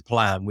quite going to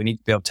plan. We need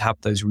to be able to have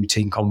those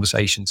routine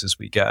conversations as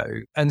we go.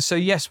 And so,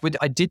 yes,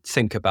 I did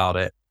think about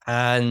it.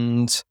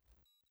 And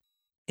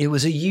it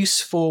was a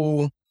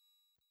useful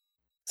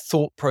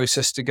thought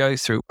process to go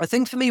through. I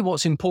think for me,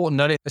 what's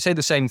important, and I say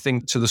the same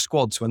thing to the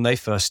squads when they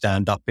first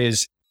stand up,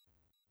 is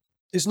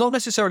it's not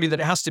necessarily that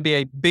it has to be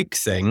a big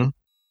thing,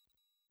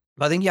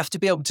 but I think you have to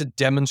be able to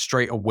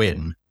demonstrate a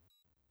win.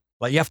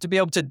 Like you have to be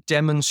able to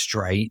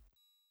demonstrate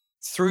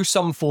through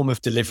some form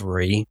of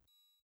delivery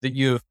that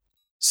you've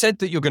said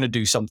that you're going to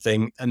do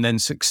something and then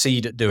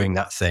succeed at doing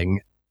that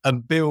thing,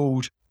 and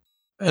build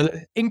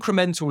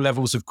incremental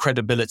levels of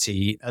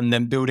credibility and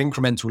then build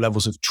incremental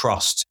levels of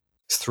trust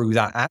through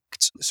that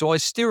act. So I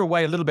steer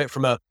away a little bit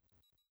from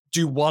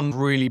do one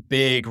really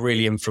big,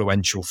 really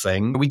influential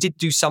thing. We did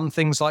do some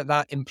things like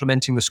that.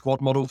 Implementing the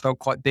squad model felt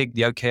quite big.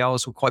 The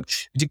OKRs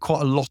we did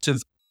quite a lot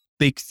of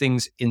big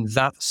things in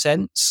that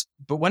sense.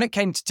 But when it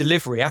came to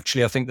delivery,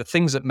 actually, I think the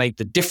things that made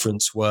the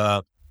difference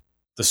were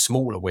the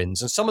smaller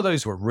wins. And some of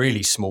those were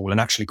really small and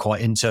actually quite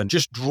internal.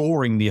 Just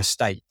drawing the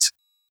estate,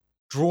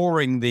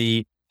 drawing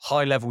the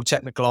high level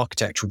technical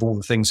architecture of all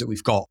the things that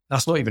we've got.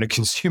 That's not even a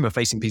consumer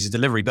facing piece of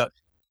delivery, but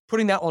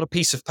putting that on a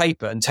piece of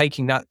paper and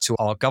taking that to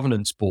our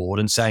governance board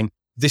and saying,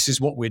 this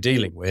is what we're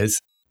dealing with,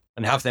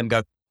 and have them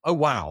go, oh,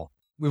 wow,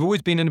 we've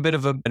always been in a bit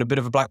of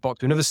a black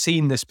box. We've never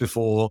seen this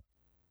before.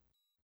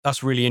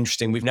 That's really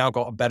interesting. We've now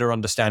got a better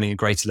understanding, a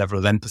greater level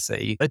of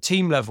empathy. At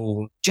team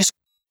level, just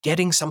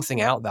getting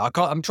something out there.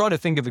 I'm trying to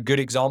think of a good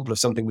example of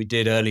something we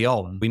did early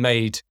on. We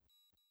made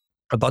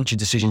a bunch of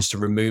decisions to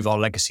remove our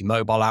legacy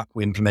mobile app.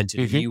 We implemented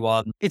a new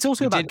one. It's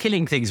also about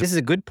killing things. This is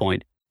a good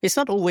point. It's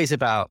not always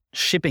about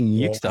shipping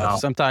new stuff.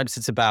 Sometimes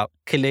it's about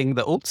killing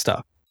the old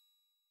stuff.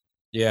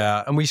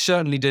 Yeah, and we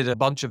certainly did a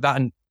bunch of that.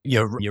 And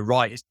you're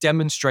right. It's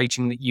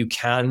demonstrating that you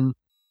can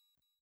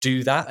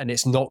do that, and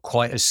it's not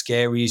quite as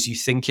scary as you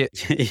think it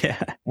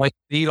might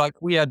be. Like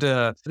we had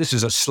this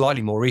is a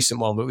slightly more recent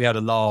one, but we had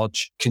a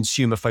large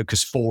consumer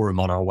focused forum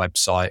on our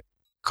website,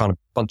 kind of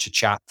bunch of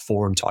chat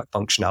forum type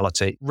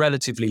functionality,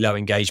 relatively low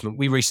engagement.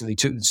 We recently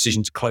took the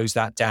decision to close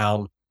that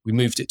down. We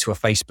moved it to a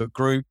Facebook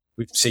group.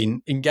 We've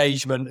seen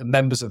engagement and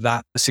members of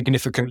that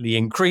significantly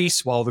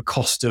increase while the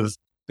cost of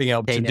being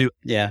able to do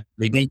it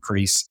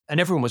decrease. And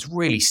everyone was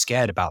really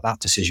scared about that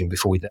decision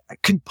before I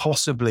couldn't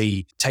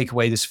possibly take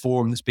away this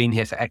forum that's been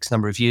here for X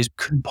number of years,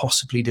 couldn't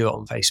possibly do it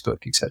on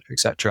Facebook, et cetera, et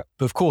cetera.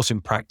 But of course,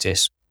 in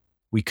practice,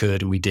 we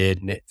could and we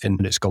did,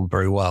 and it's gone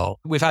very well.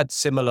 We've had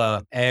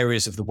similar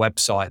areas of the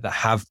website that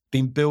have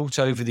been built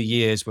over the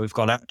years where we've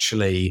gone,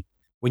 actually,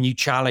 when you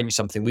challenge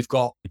something, we've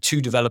got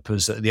 2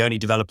 developers that are the only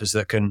developers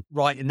that can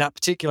write in that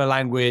particular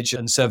language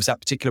and service that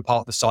particular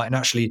part of the site. And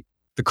actually,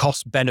 the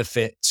cost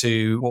benefit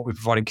to what we're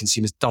providing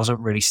consumers doesn't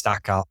really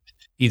stack up.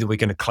 Either we're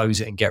going to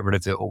close it and get rid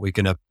of it, or we're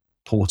going to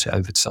port it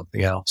over to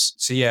something else.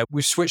 So yeah,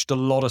 we've switched a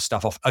lot of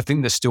stuff off. I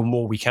think there's still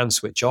more we can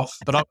switch off,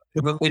 but I'm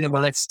a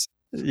minimalist.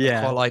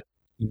 I quite like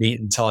neat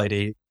and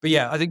tidy. But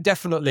yeah, I think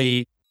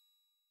definitely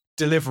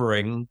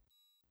delivering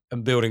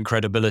and building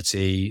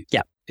credibility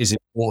is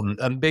important.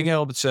 And being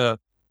able to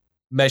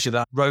measure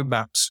that.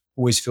 Roadmaps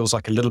always feels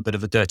like a little bit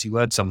of a dirty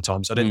word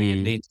sometimes. I don't think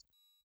it needs.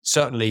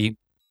 Certainly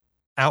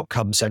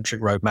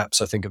outcome-centric roadmaps,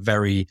 I think, are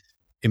very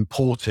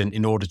important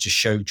in order to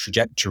show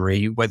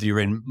trajectory, whether you're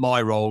in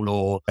my role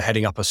or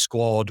heading up a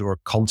squad or a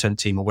content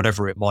team or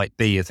whatever it might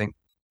be. I think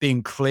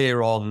being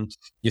clear on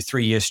your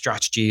 3-year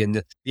strategy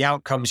and the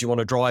outcomes you want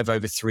to drive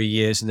over 3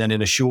 years, and then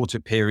in a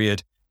shorter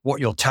period, what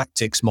your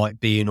tactics might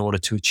be in order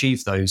to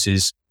achieve those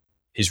is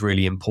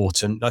really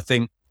important. I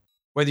think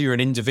whether you're an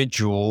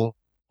individual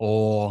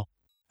or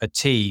a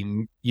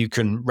team, you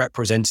can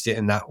represent it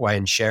in that way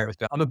and share it with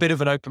them. I'm a bit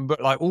of an open book.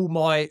 Like all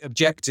my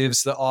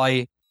objectives that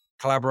I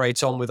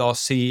collaborate on with our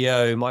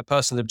CEO, my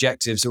personal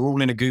objectives are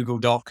all in a Google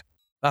Doc.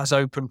 That's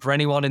open for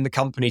anyone in the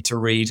company to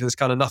read. There's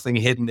kind of nothing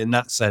hidden in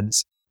that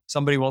sense.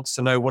 Somebody wants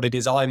to know what it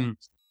is I'm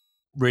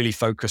really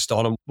focused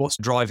on and what's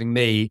driving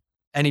me.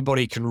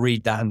 Anybody can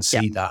read that and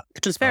see that.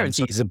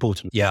 Transparency is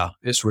important. Yeah,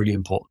 it's really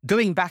important.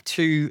 Going back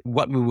to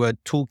what we were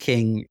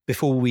talking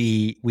before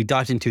we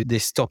dived into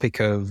this topic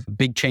of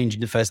big change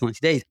in the first 90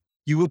 days,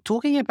 you were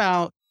talking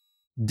about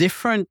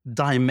different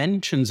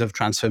dimensions of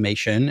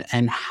transformation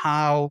and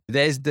how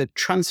there's the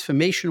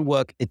transformation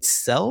work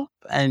itself.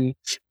 And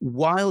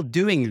while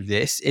doing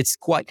this, it's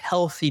quite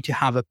healthy to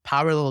have a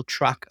parallel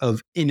track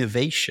of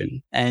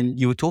innovation. And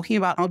you were talking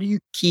about how do you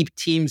keep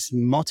teams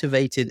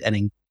motivated and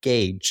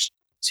engaged?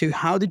 So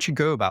how did you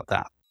go about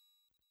that?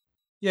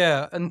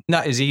 Yeah, and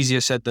that is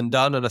easier said than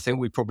done. And I think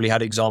we probably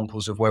had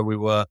examples of where we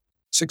were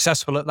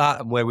successful at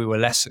that and where we were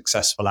less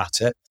successful at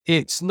it.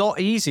 It's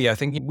not easy. I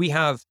think we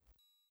have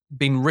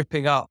been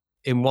ripping up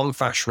in one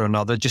fashion or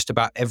another just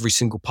about every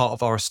single part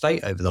of our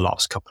estate over the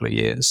last couple of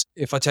years.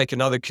 If I take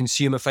another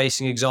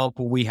consumer-facing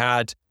example, we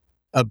had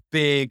a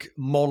big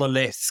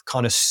monolith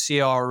kind of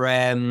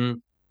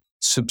CRM,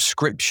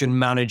 subscription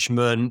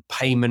management,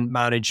 payment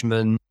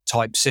management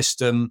type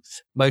system,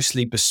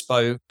 mostly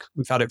bespoke.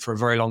 We've had it for a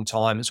very long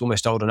time. It's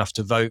almost old enough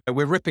to vote.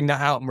 We're ripping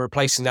that out and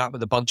replacing that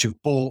with a bunch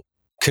of bought,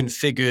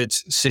 configured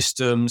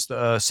systems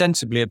that are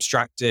sensibly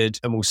abstracted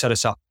and will set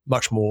us up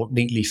much more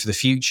neatly for the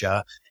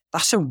future.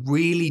 That's a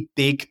really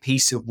big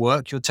piece of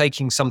work. You're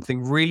taking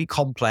something really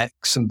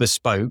complex and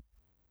bespoke,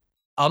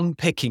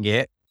 unpicking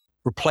it,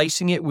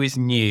 replacing it with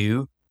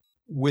new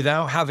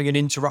without having an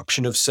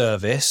interruption of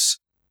service.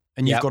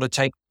 And you've got to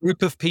take a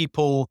group of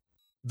people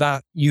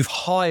that you've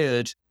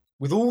hired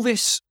with all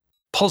this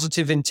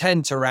positive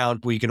intent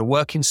around, well, you're going to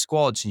work in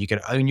squads and you're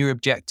going to own your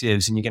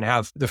objectives and you're going to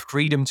have the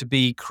freedom to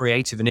be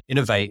creative and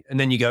innovate. And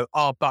then you go,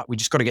 but we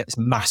just got to get this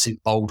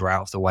massive boulder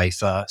out of the way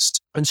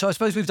first. And so I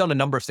suppose we've done a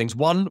number of things.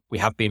 One, we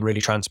have been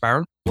really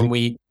transparent.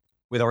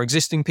 With our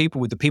existing people,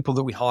 with the people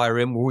that we hire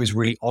in, we're always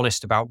really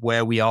honest about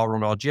where we are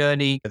on our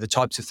journey, the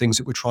types of things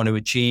that we're trying to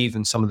achieve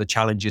and some of the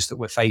challenges that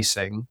we're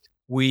facing.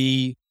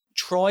 We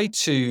try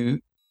to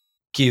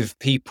give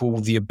people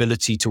the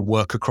ability to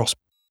work across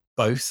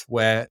both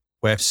where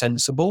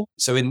sensible.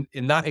 So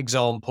in that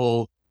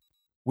example,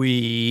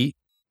 we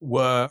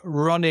were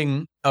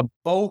running a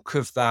bulk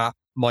of that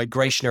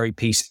migrationary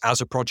piece as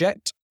a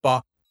project,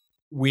 but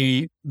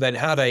we then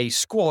had a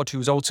squad who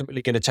was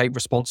ultimately going to take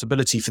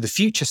responsibility for the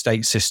future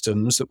state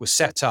systems that were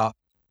set up.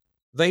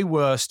 They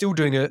were still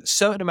doing a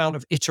certain amount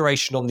of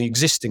iteration on the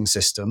existing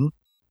system,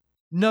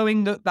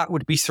 knowing that that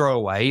would be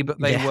throwaway, but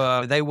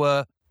they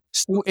were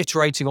still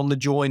iterating on the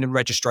join and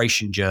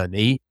registration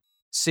journey,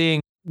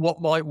 seeing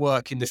what might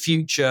work in the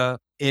future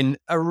in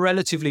a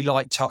relatively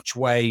light touch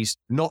ways,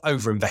 not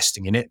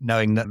over-investing in it,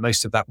 knowing that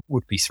most of that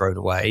would be thrown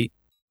away,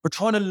 but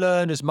trying to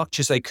learn as much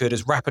as they could,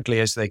 as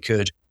rapidly as they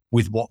could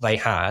with what they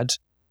had.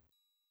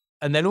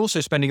 And then also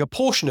spending a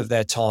portion of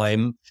their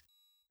time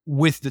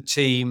with the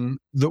team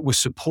that was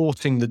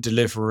supporting the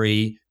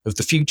delivery of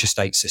the future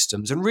state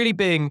systems and really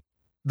being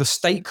the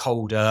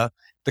stakeholder,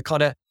 the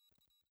kind of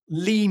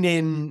lean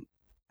in,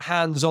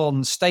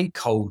 hands-on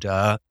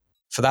stakeholder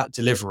for that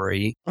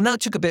delivery. And that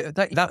took a bit,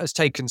 that has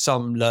taken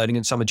some learning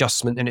and some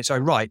adjustment in its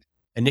own right.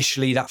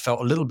 Initially, that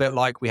felt a little bit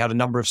like we had a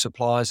number of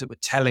suppliers that were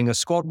telling a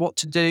squad what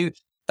to do.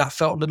 That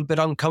felt a little bit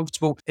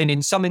uncomfortable. And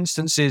in some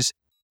instances,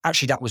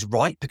 actually that was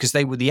right because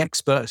they were the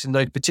experts in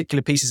those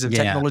particular pieces of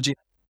technology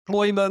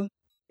deployment.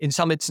 In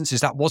some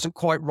instances, that wasn't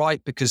quite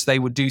right because they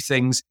would do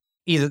things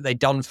either they'd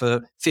done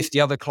for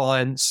 50 other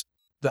clients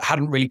that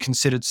hadn't really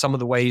considered some of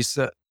the ways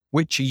that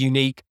which are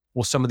unique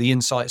or some of the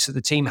insights that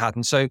the team had.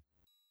 And so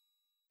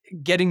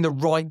getting the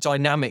right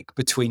dynamic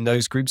between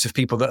those groups of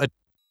people that are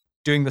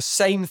doing the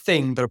same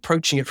thing but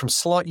approaching it from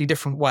slightly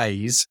different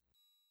ways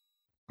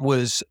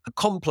was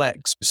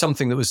complex,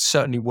 something that was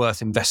certainly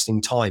worth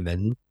investing time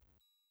in.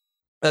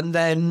 And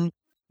then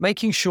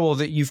making sure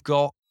that you've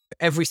got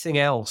everything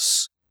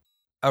else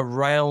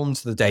around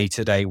the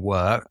day-to-day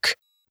work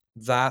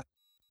that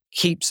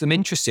keeps them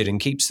interested and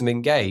keeps them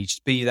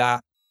engaged. Be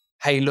that,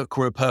 hey, look,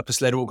 we're a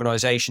purpose-led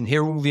organization.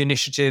 Here are all the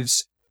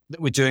initiatives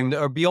that we're doing that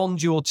are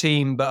beyond your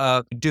team, but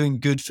are doing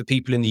good for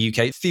people in the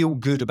UK. Feel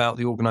good about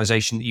the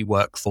organization that you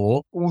work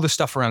for. All the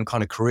stuff around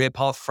kind of career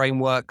path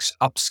frameworks,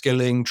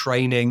 upskilling,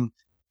 training,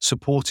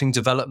 supporting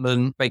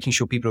development, making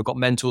sure people have got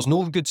mentors and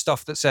all the good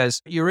stuff that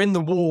says you're in the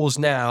wars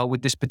now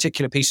with this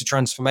particular piece of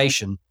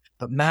transformation,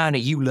 but man, are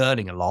you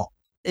learning a lot.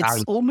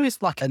 It's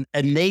almost like an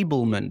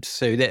enablement.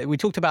 So that we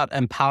talked about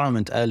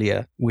empowerment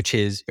earlier, which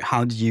is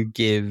how do you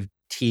give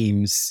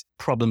teams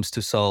problems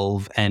to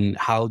solve and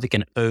how they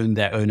can own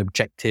their own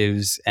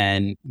objectives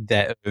and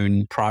their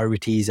own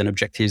priorities and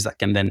objectives that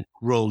can then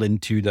roll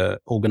into the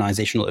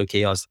organizational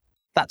OKRs.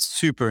 That's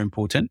super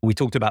important. We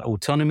talked about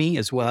autonomy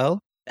as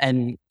well.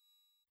 And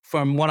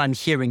from what I'm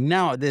hearing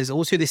now, there's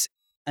also this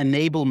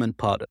enablement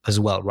part as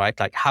well, right?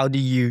 Like how do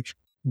you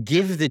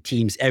give the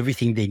teams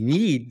everything they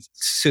need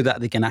so that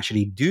they can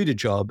actually do the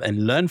job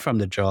and learn from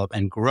the job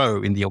and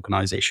grow in the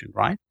organization,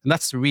 right? And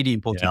that's a really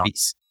important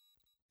piece.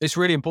 It's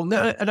really important.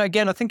 And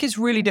again, I think it's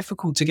really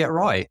difficult to get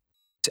right.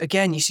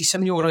 Again, you see so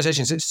many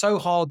organizations, it's so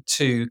hard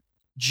to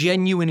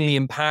genuinely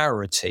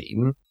empower a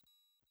team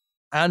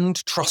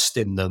and trust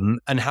in them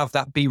and have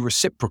that be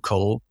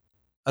reciprocal.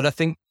 And I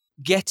think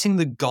getting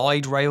the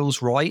guide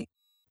rails right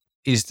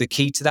is the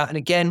key to that. And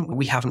again,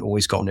 we haven't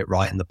always gotten it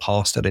right in the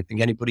past. I don't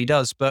think anybody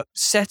does, but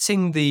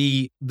setting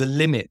the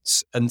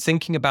limits and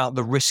thinking about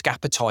the risk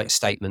appetite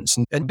statements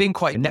and being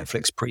quite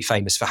Netflix pretty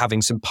famous for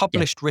having some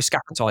published risk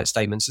appetite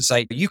statements to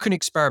say you can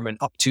experiment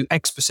up to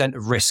X%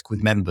 of risk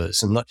with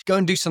members and go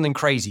and do something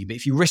crazy. But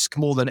if you risk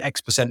more than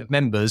X% of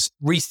members,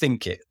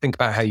 rethink it. Think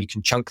about how you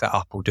can chunk that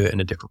up or do it in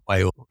a different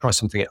way or try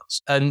something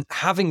else. And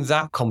having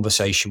that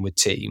conversation with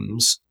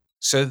teams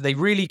so that they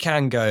really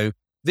can go,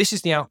 this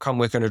is the outcome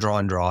we're going to try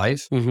and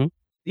drive. Mm-hmm.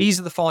 These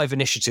are the 5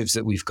 initiatives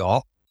that we've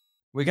got.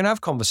 We're going to have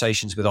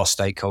conversations with our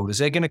stakeholders.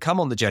 They're going to come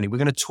on the journey. We're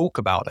going to talk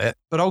about it.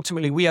 But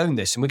ultimately, we own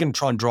this and we're going to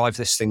try and drive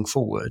this thing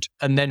forward.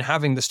 And then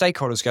having the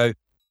stakeholders go,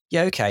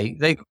 yeah, okay,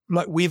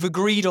 we've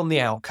agreed on the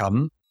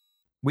outcome.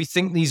 We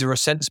think these are a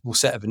sensible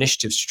set of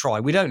initiatives to try.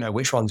 We don't know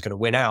which one's going to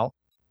win out.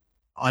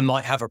 I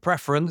might have a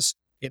preference.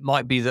 It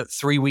might be that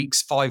 3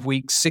 weeks, 5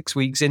 weeks, 6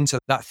 weeks into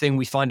that thing,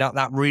 we find out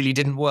that really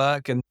didn't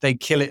work and they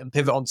kill it and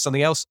pivot on to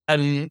something else.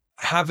 And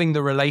having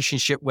the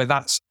relationship where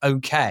that's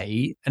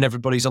okay and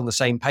everybody's on the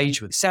same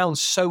page with it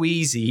sounds so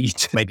easy.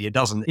 Maybe it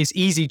doesn't. It's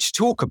easy to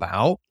talk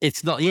about.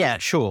 It's not. Yeah,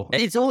 sure.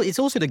 It's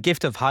also the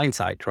gift of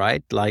hindsight,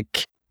 right?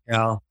 Like,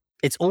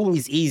 it's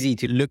always easy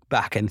to look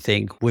back and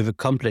think we've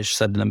accomplished a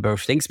certain number of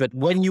things, but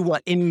when you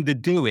are in the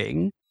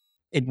doing,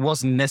 it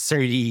wasn't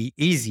necessarily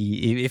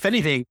easy. If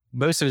anything,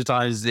 most of the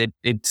times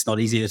it's not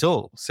easy at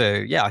all. So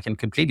yeah, I can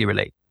completely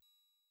relate.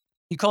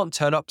 You can't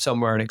turn up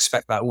somewhere and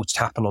expect that all to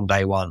happen on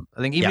day one.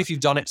 I think even if you've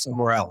done it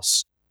somewhere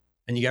else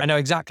and you go, I know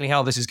exactly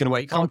how this is going to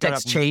work. You can't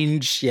Context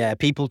change. Yeah.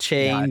 People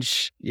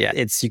change. Yeah.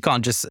 You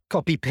can't just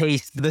copy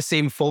paste the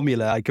same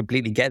formula. I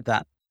completely get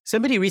that.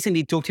 Somebody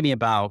recently talked to me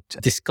about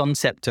this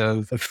concept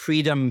of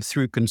freedom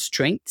through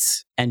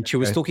constraints. And she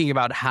was talking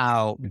about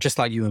how, just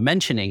like you were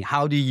mentioning,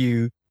 how do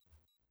you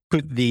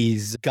put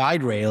these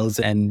guide rails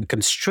and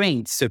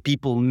constraints so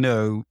people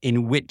know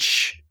in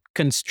which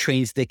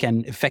constraints they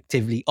can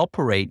effectively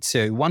operate.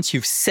 So once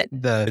you've set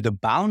the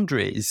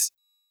boundaries,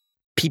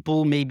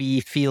 people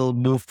maybe feel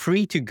more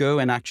free to go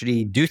and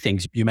actually do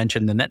things. You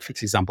mentioned the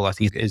Netflix example. I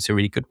think is a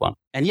really good one.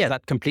 And yeah,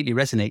 that completely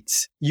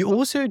resonates. You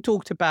also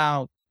talked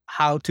about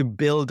how to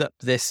build up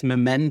this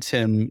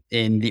momentum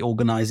in the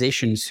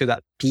organization so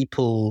that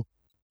people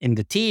in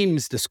the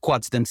teams, the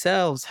squads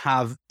themselves,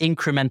 have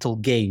incremental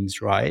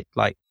gains, right?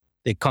 Like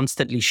they're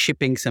constantly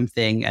shipping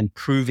something and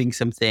proving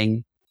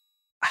something.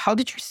 How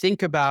did you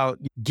think about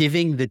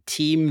giving the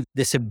team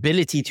this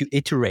ability to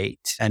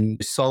iterate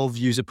and solve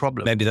user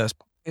problems? Maybe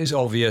it's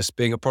obvious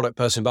being a product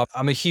person, but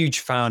I'm a huge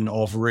fan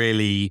of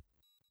really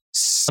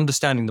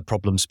understanding the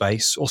problem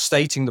space or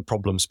stating the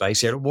problem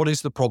space. Yeah, what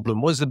is the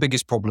problem? What is the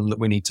biggest problem that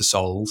we need to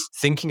solve?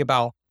 Thinking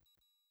about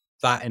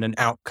that in an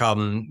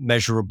outcome,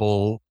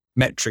 measurable,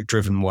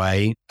 metric-driven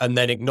way, and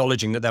then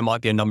acknowledging that there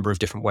might be a number of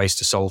different ways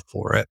to solve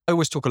for it. I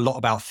always talk a lot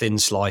about thin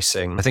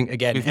slicing. I think,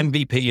 again,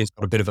 MVP has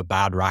got a bit of a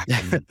bad rap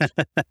in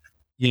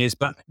years,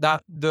 but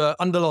that the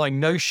underlying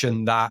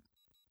notion that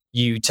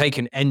you take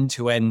an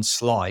end-to-end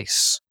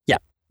slice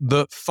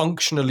that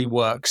functionally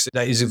works,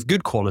 that is of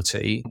good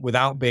quality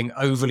without being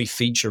overly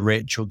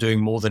feature-rich or doing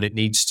more than it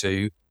needs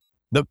to,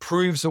 that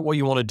proves that what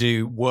you want to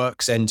do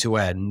works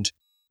end-to-end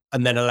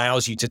and then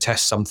allows you to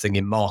test something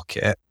in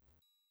market.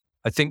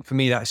 I think for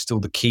me, that's still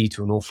the key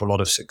to an awful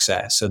lot of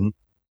success. And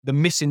the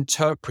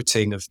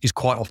misinterpreting is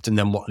quite often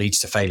then what leads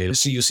to failure.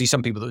 So you'll see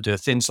some people that do a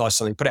thin slice,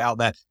 something, put it out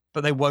there,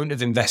 but they won't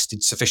have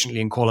invested sufficiently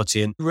in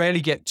quality and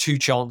rarely get two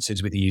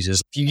chances with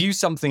users. If you use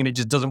something and it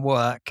just doesn't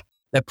work,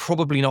 they're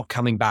probably not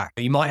coming back.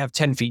 You might have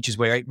 10 features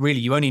where really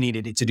you only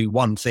needed it to do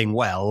one thing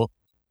well.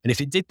 And if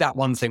it did that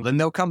one thing, then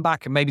they'll come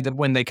back. And maybe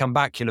when they come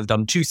back, you'll have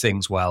done two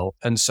things well.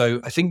 And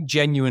so I think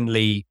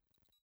genuinely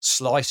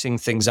slicing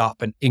things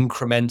up and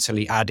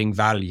incrementally adding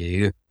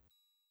value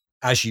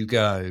as you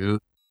go,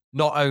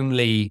 not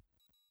only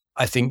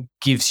I think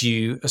gives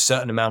you a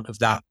certain amount of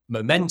that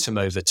momentum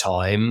over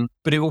time,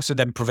 but it also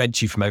then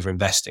prevents you from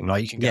overinvesting.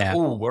 Like you can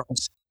go,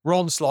 we're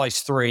on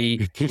slice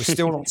 3, we're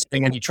still not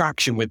seeing any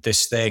traction with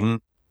this thing.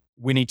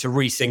 We need to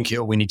rethink it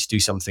or we need to do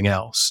something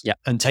else. Yeah.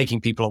 And taking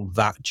people on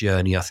that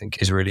journey, I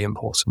think, is really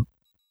important.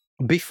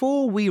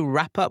 Before we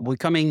wrap up, we're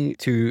coming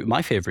to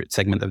my favorite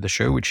segment of the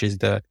show, which is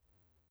the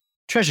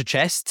treasure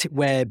chest,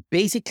 where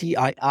basically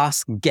I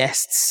ask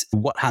guests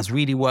what has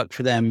really worked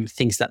for them,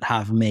 things that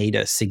have made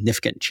a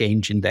significant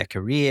change in their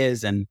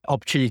careers and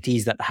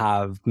opportunities that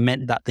have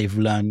meant that they've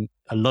learned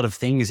a lot of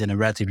things in a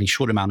relatively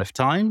short amount of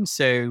time.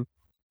 So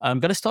I'm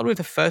going to start with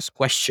the first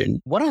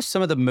question. What are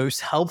some of the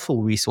most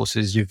helpful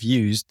resources you've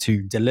used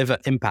to deliver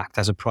impact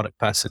as a product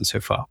person so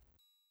far?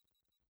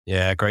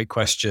 Yeah, great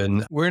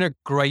question. We're in a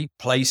great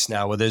place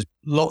now where there's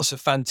lots of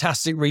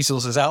fantastic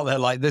resources out there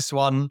like this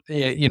one.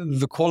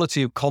 The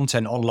quality of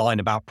content online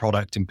about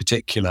product in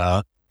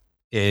particular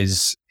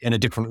is in a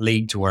different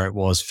league to where it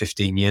was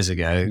 15 years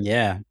ago.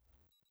 Yeah.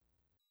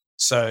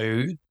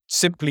 So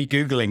simply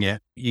Googling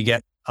it, you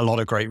get a lot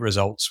of great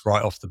results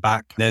right off the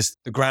back. There's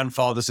the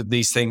grandfathers of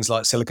these things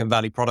like Silicon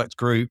Valley Product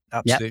Group.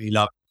 Absolutely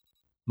love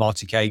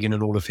Marty Kagan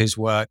and all of his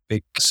work,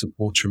 big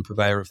supporter and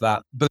purveyor of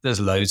that. But there's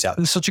loads out.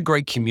 There's such a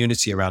great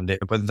community around it,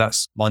 whether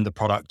that's Mind the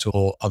Product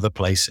or other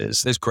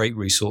places. There's great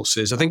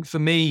resources. I think for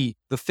me,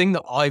 the thing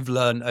that I've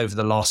learned over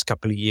the last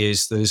couple of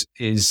years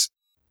is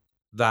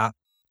that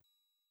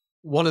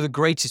one of the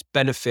greatest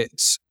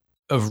benefits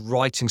of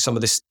writing some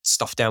of this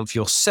stuff down for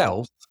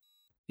yourself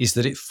is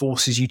that it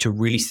forces you to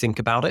really think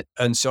about it.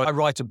 And so I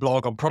write a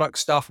blog on product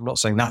stuff. I'm not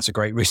saying that's a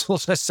great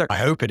resource necessarily. I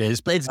hope it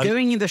is. But it's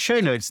going in the show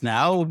notes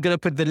now. We're going to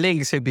put the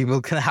link so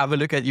people can have a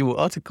look at your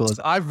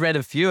articles. I've read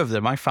a few of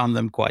them. I found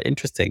them quite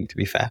interesting, to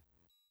be fair.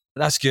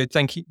 That's good.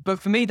 Thank you. But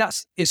for me,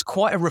 it's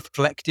quite a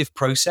reflective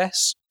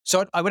process.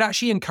 So I would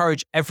actually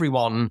encourage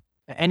everyone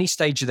at any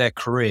stage of their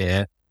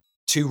career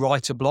to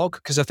write a blog,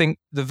 because I think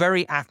the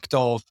very act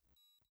of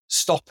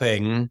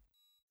stopping,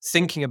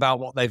 thinking about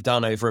what they've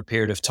done over a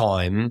period of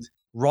time,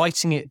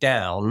 writing it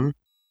down,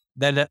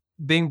 then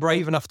being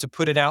brave enough to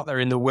put it out there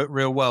in the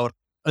real world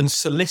and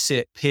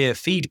solicit peer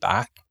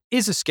feedback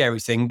is a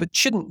scary thing, but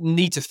shouldn't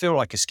need to feel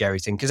like a scary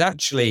thing, because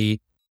actually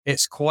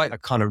it's quite a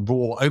kind of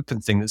raw, open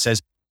thing that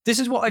says, this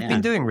is what I've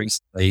been doing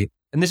recently,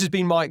 and this has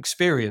been my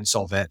experience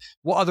of it.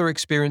 What other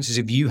experiences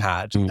have you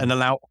had? And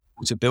allow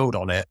people to build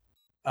on it.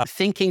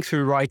 Thinking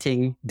through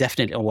writing,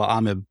 definitely. Well,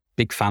 I'm a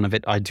big fan of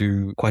it. I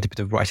do quite a bit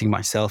of writing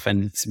myself,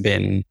 and it's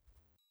been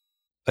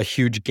a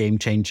huge game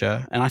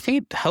changer. And I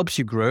think it helps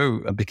you grow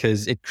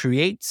because it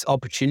creates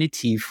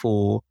opportunity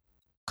for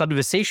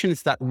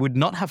conversations that would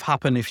not have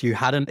happened if you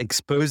hadn't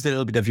exposed a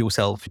little bit of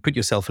yourself, put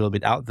yourself a little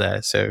bit out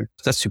there. So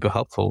that's super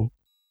helpful.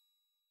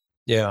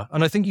 Yeah.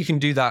 And I think you can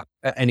do that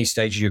at any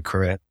stage of your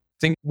career. I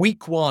think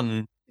week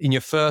 1, in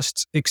your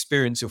first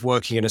experience of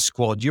working in a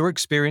squad, your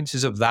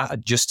experiences of that are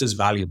just as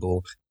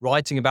valuable.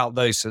 Writing about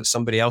those so that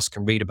somebody else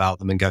can read about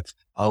them and go,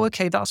 oh,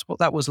 okay, that's what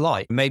that was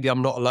like. Maybe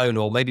I'm not alone,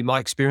 or maybe my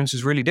experience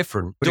is really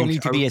different. You don't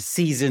need to be a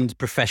seasoned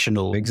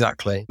professional.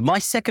 Exactly. My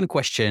second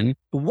question,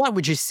 what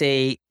would you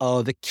say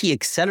are the key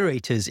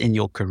accelerators in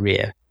your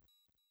career?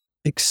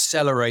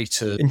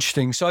 Accelerator.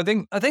 Interesting. So I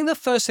think the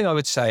first thing I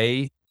would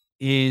say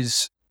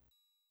is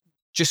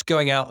just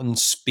going out and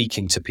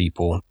speaking to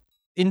people,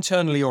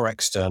 internally or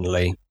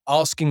externally,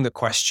 asking the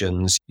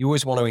questions. You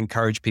always want to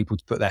encourage people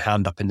to put their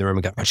hand up in the room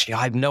and go, actually,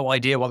 I have no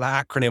idea what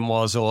that acronym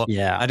was, or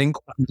I didn't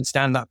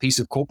understand that piece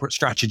of corporate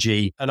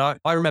strategy. And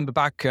I remember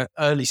back at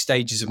early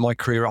stages of my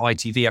career at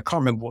ITV, I can't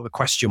remember what the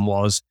question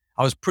was.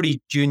 I was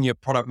pretty junior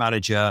product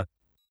manager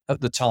at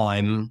the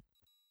time.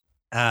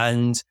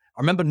 And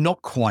I remember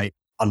not quite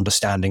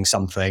understanding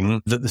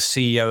something that the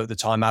CEO at the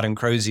time, Adam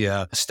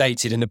Crozier,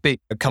 stated in a big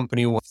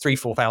company with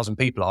 3,000-4,000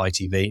 people at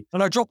ITV.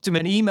 And I dropped him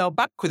an email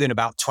back within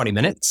about 20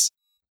 minutes.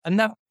 And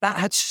that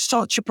had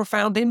such a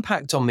profound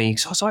impact on me.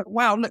 So I was like,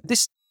 wow, look,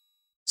 this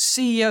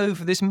CEO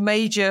for this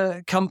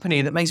major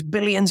company that makes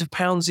billions of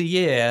pounds a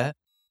year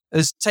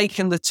has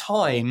taken the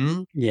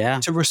time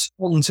to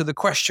respond to the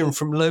question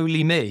from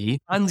lowly me,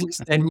 and it's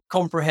then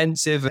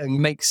comprehensive and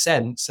makes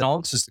sense and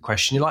answers the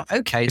question. You're like,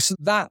 okay, so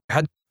that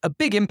had a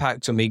big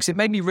impact on me, because it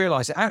made me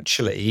realize that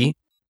actually,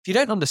 if you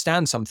don't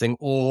understand something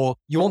or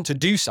you want to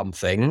do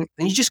something,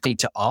 then you just need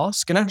to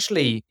ask. And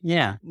actually,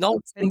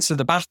 9% of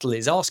the battle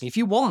is asking. If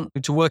you want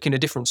to work in a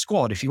different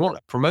squad, if you want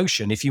a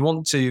promotion, if you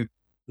want to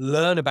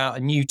learn about a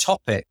new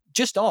topic,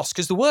 just ask.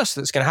 Because the worst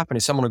that's going to happen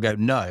is someone will go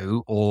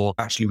no, or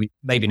actually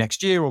maybe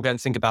next year we'll go and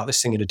think about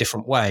this thing in a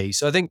different way.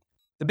 So I think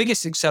the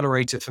biggest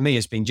accelerator for me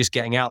has been just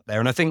getting out there.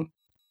 And I think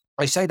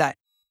I say that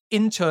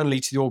internally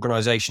to the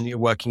organization that you're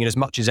working in as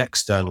much as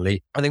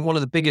externally. I think one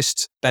of the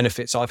biggest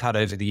benefits I've had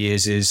over the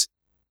years is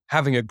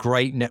having a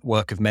great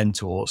network of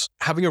mentors,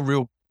 having a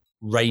real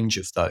range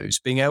of those,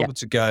 being able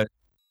to go,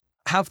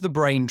 have the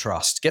brain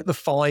trust, get the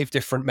 5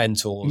 different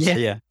mentors,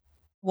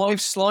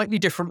 5 slightly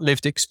different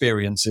lived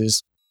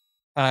experiences,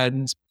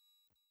 and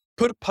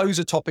pose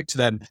a topic to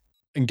them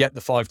and get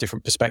the 5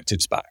 different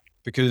perspectives back.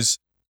 Because,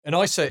 and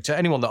I say to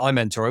anyone that I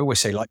mentor, I always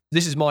say, like,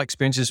 this is my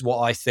experience, this is what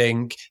I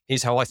think,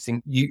 here's how I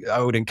think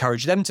I would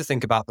encourage them to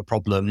think about the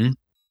problem.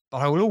 But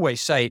I will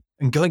always say,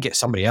 and go and get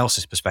somebody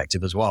else's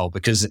perspective as well,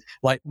 because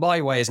like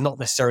my way is not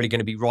necessarily going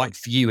to be right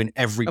for you in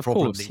every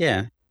problem. Of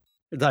course,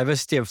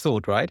 diversity of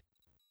thought, right?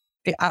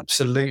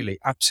 Absolutely.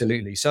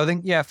 So I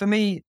think, for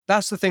me,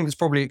 that's the thing that's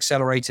probably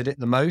accelerated it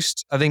the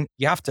most. I think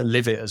you have to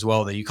live it as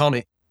well, though. You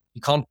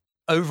can't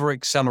over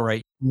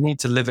accelerate. You need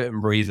to live it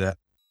and breathe it,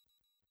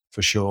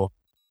 for sure.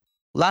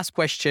 Last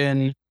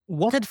question.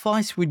 What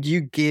advice would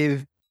you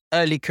give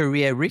early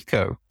career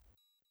Rico?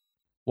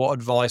 What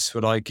advice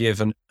would I give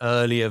an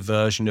earlier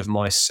version of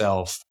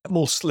myself?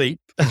 More sleep,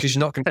 because you're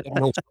not going to get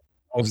more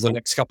over the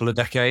next couple of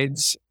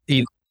decades,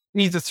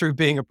 either through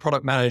being a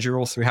product manager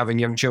or through having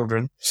young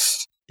children.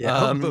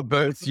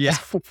 Both,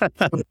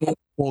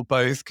 or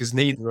both, because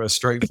neither are a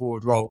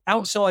straightforward role.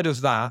 Outside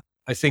of that,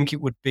 I think it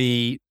would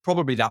be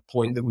probably that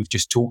point that we've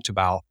just talked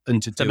about,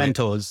 and to do the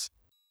mentors.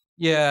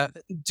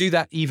 Do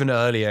that even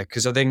earlier,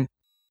 because I think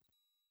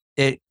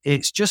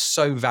it's just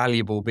so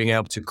valuable being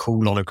able to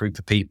call on a group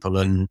of people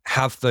and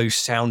have those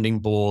sounding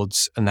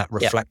boards and that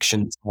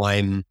reflection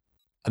time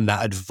and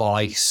that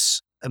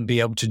advice, and be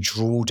able to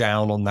draw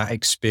down on that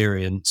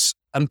experience.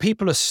 And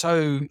people are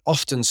so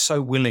often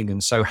so willing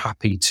and so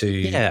happy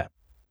to.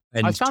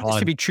 I found this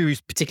to be true,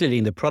 particularly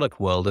in the product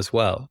world as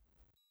well.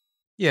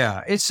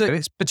 Yeah, it's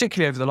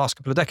particularly over the last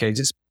couple of decades.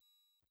 It's,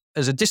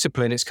 as a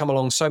discipline, it's come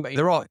along so much.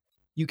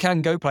 You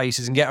can go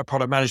places and get a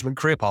product management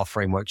career path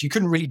framework. You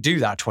couldn't really do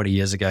that 20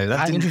 years ago.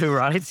 That didn't do,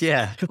 right?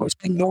 Yeah. It was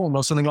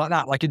normal or something like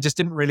that. Like, it just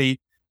didn't really,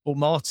 or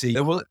Marty,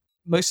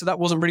 most of that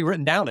wasn't really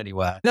written down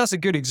anywhere. And that's a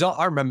good example.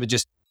 I remember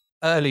just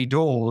early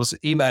doors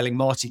emailing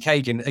Marty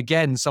Kagan,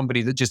 again,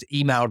 somebody that just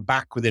emailed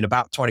back within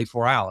about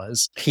 24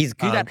 hours. He's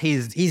good at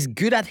his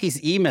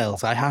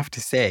emails, I have to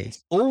say.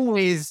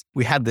 Always,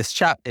 we had this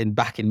chat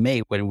back in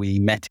May when we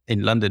met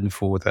in London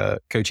for the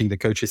Coaching the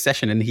Coaches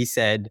session. And he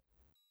said,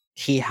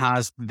 he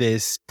has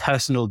this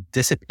personal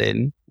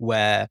discipline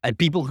where, and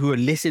people who are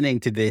listening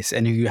to this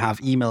and who have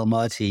emailed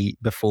Marty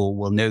before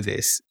will know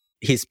this.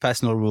 His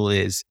personal rule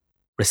is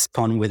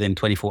respond within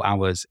 24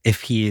 hours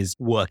if he is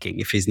working,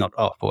 if he's not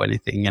off or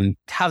anything. And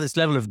to have this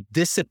level of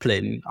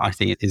discipline, I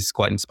think it is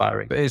quite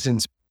inspiring. It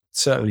is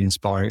certainly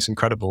inspiring. It's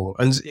incredible.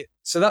 And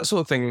so that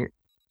sort of thing,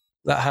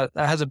 that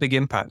has a big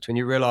impact when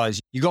you realize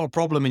you got a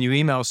problem and you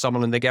email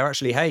someone and they go,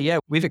 actually, hey,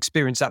 we've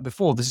experienced that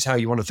before. This is how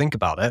you want to think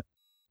about it.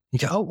 You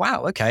go, oh,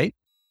 wow, okay.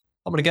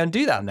 I'm going to go and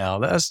do that now.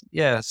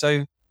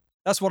 So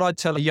that's what I'd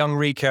tell a young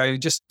Rico.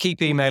 Just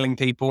keep emailing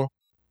people,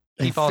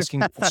 keep asking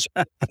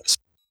questions.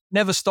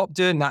 Never stop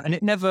doing that. And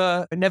it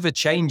never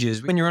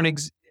changes. When you're in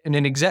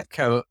an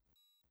exec-co,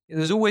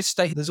 there's always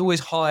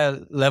higher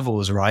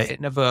levels, right?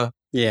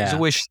 There's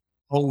always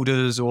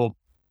holders or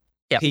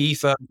PE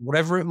firm,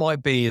 whatever it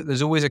might be.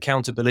 There's always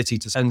accountability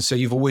and so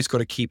you've always got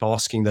to keep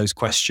asking those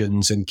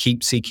questions and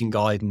keep seeking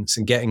guidance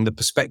and getting the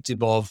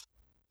perspective of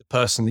the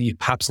person that you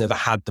perhaps never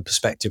had the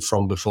perspective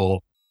from before.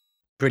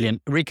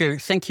 Brilliant. Rico,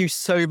 thank you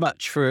so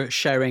much for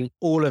sharing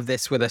all of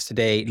this with us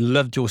today.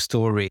 Loved your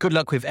story. Good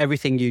luck with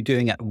everything you're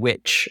doing at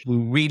Which. We're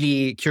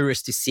really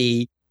curious to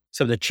see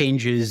some of the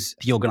changes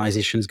the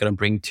organization is going to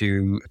bring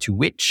to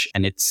Which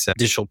and its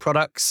digital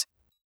products.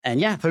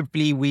 And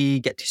hopefully we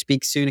get to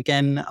speak soon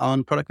again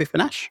on Product with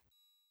Panache.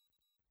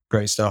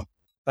 Great stuff.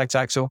 Thanks,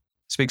 Axel.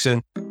 Speak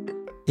soon.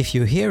 If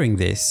you're hearing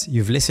this,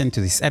 you've listened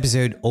to this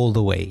episode all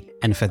the way,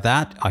 and for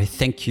that, I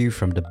thank you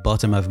from the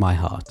bottom of my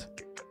heart.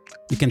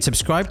 You can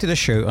subscribe to the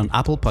show on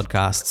Apple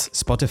Podcasts,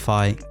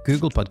 Spotify,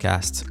 Google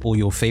Podcasts, or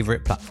your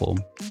favorite platform.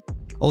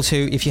 Also,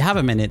 if you have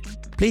a minute,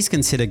 please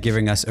consider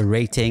giving us a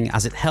rating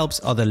as it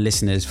helps other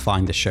listeners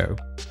find the show.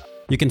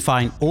 You can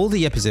find all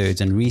the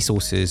episodes and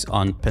resources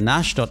on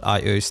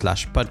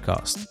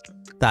panache.io/podcast.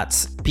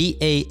 That's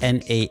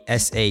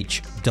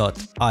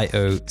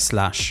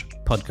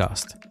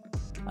panash.io/podcast.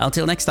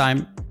 Until next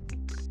time.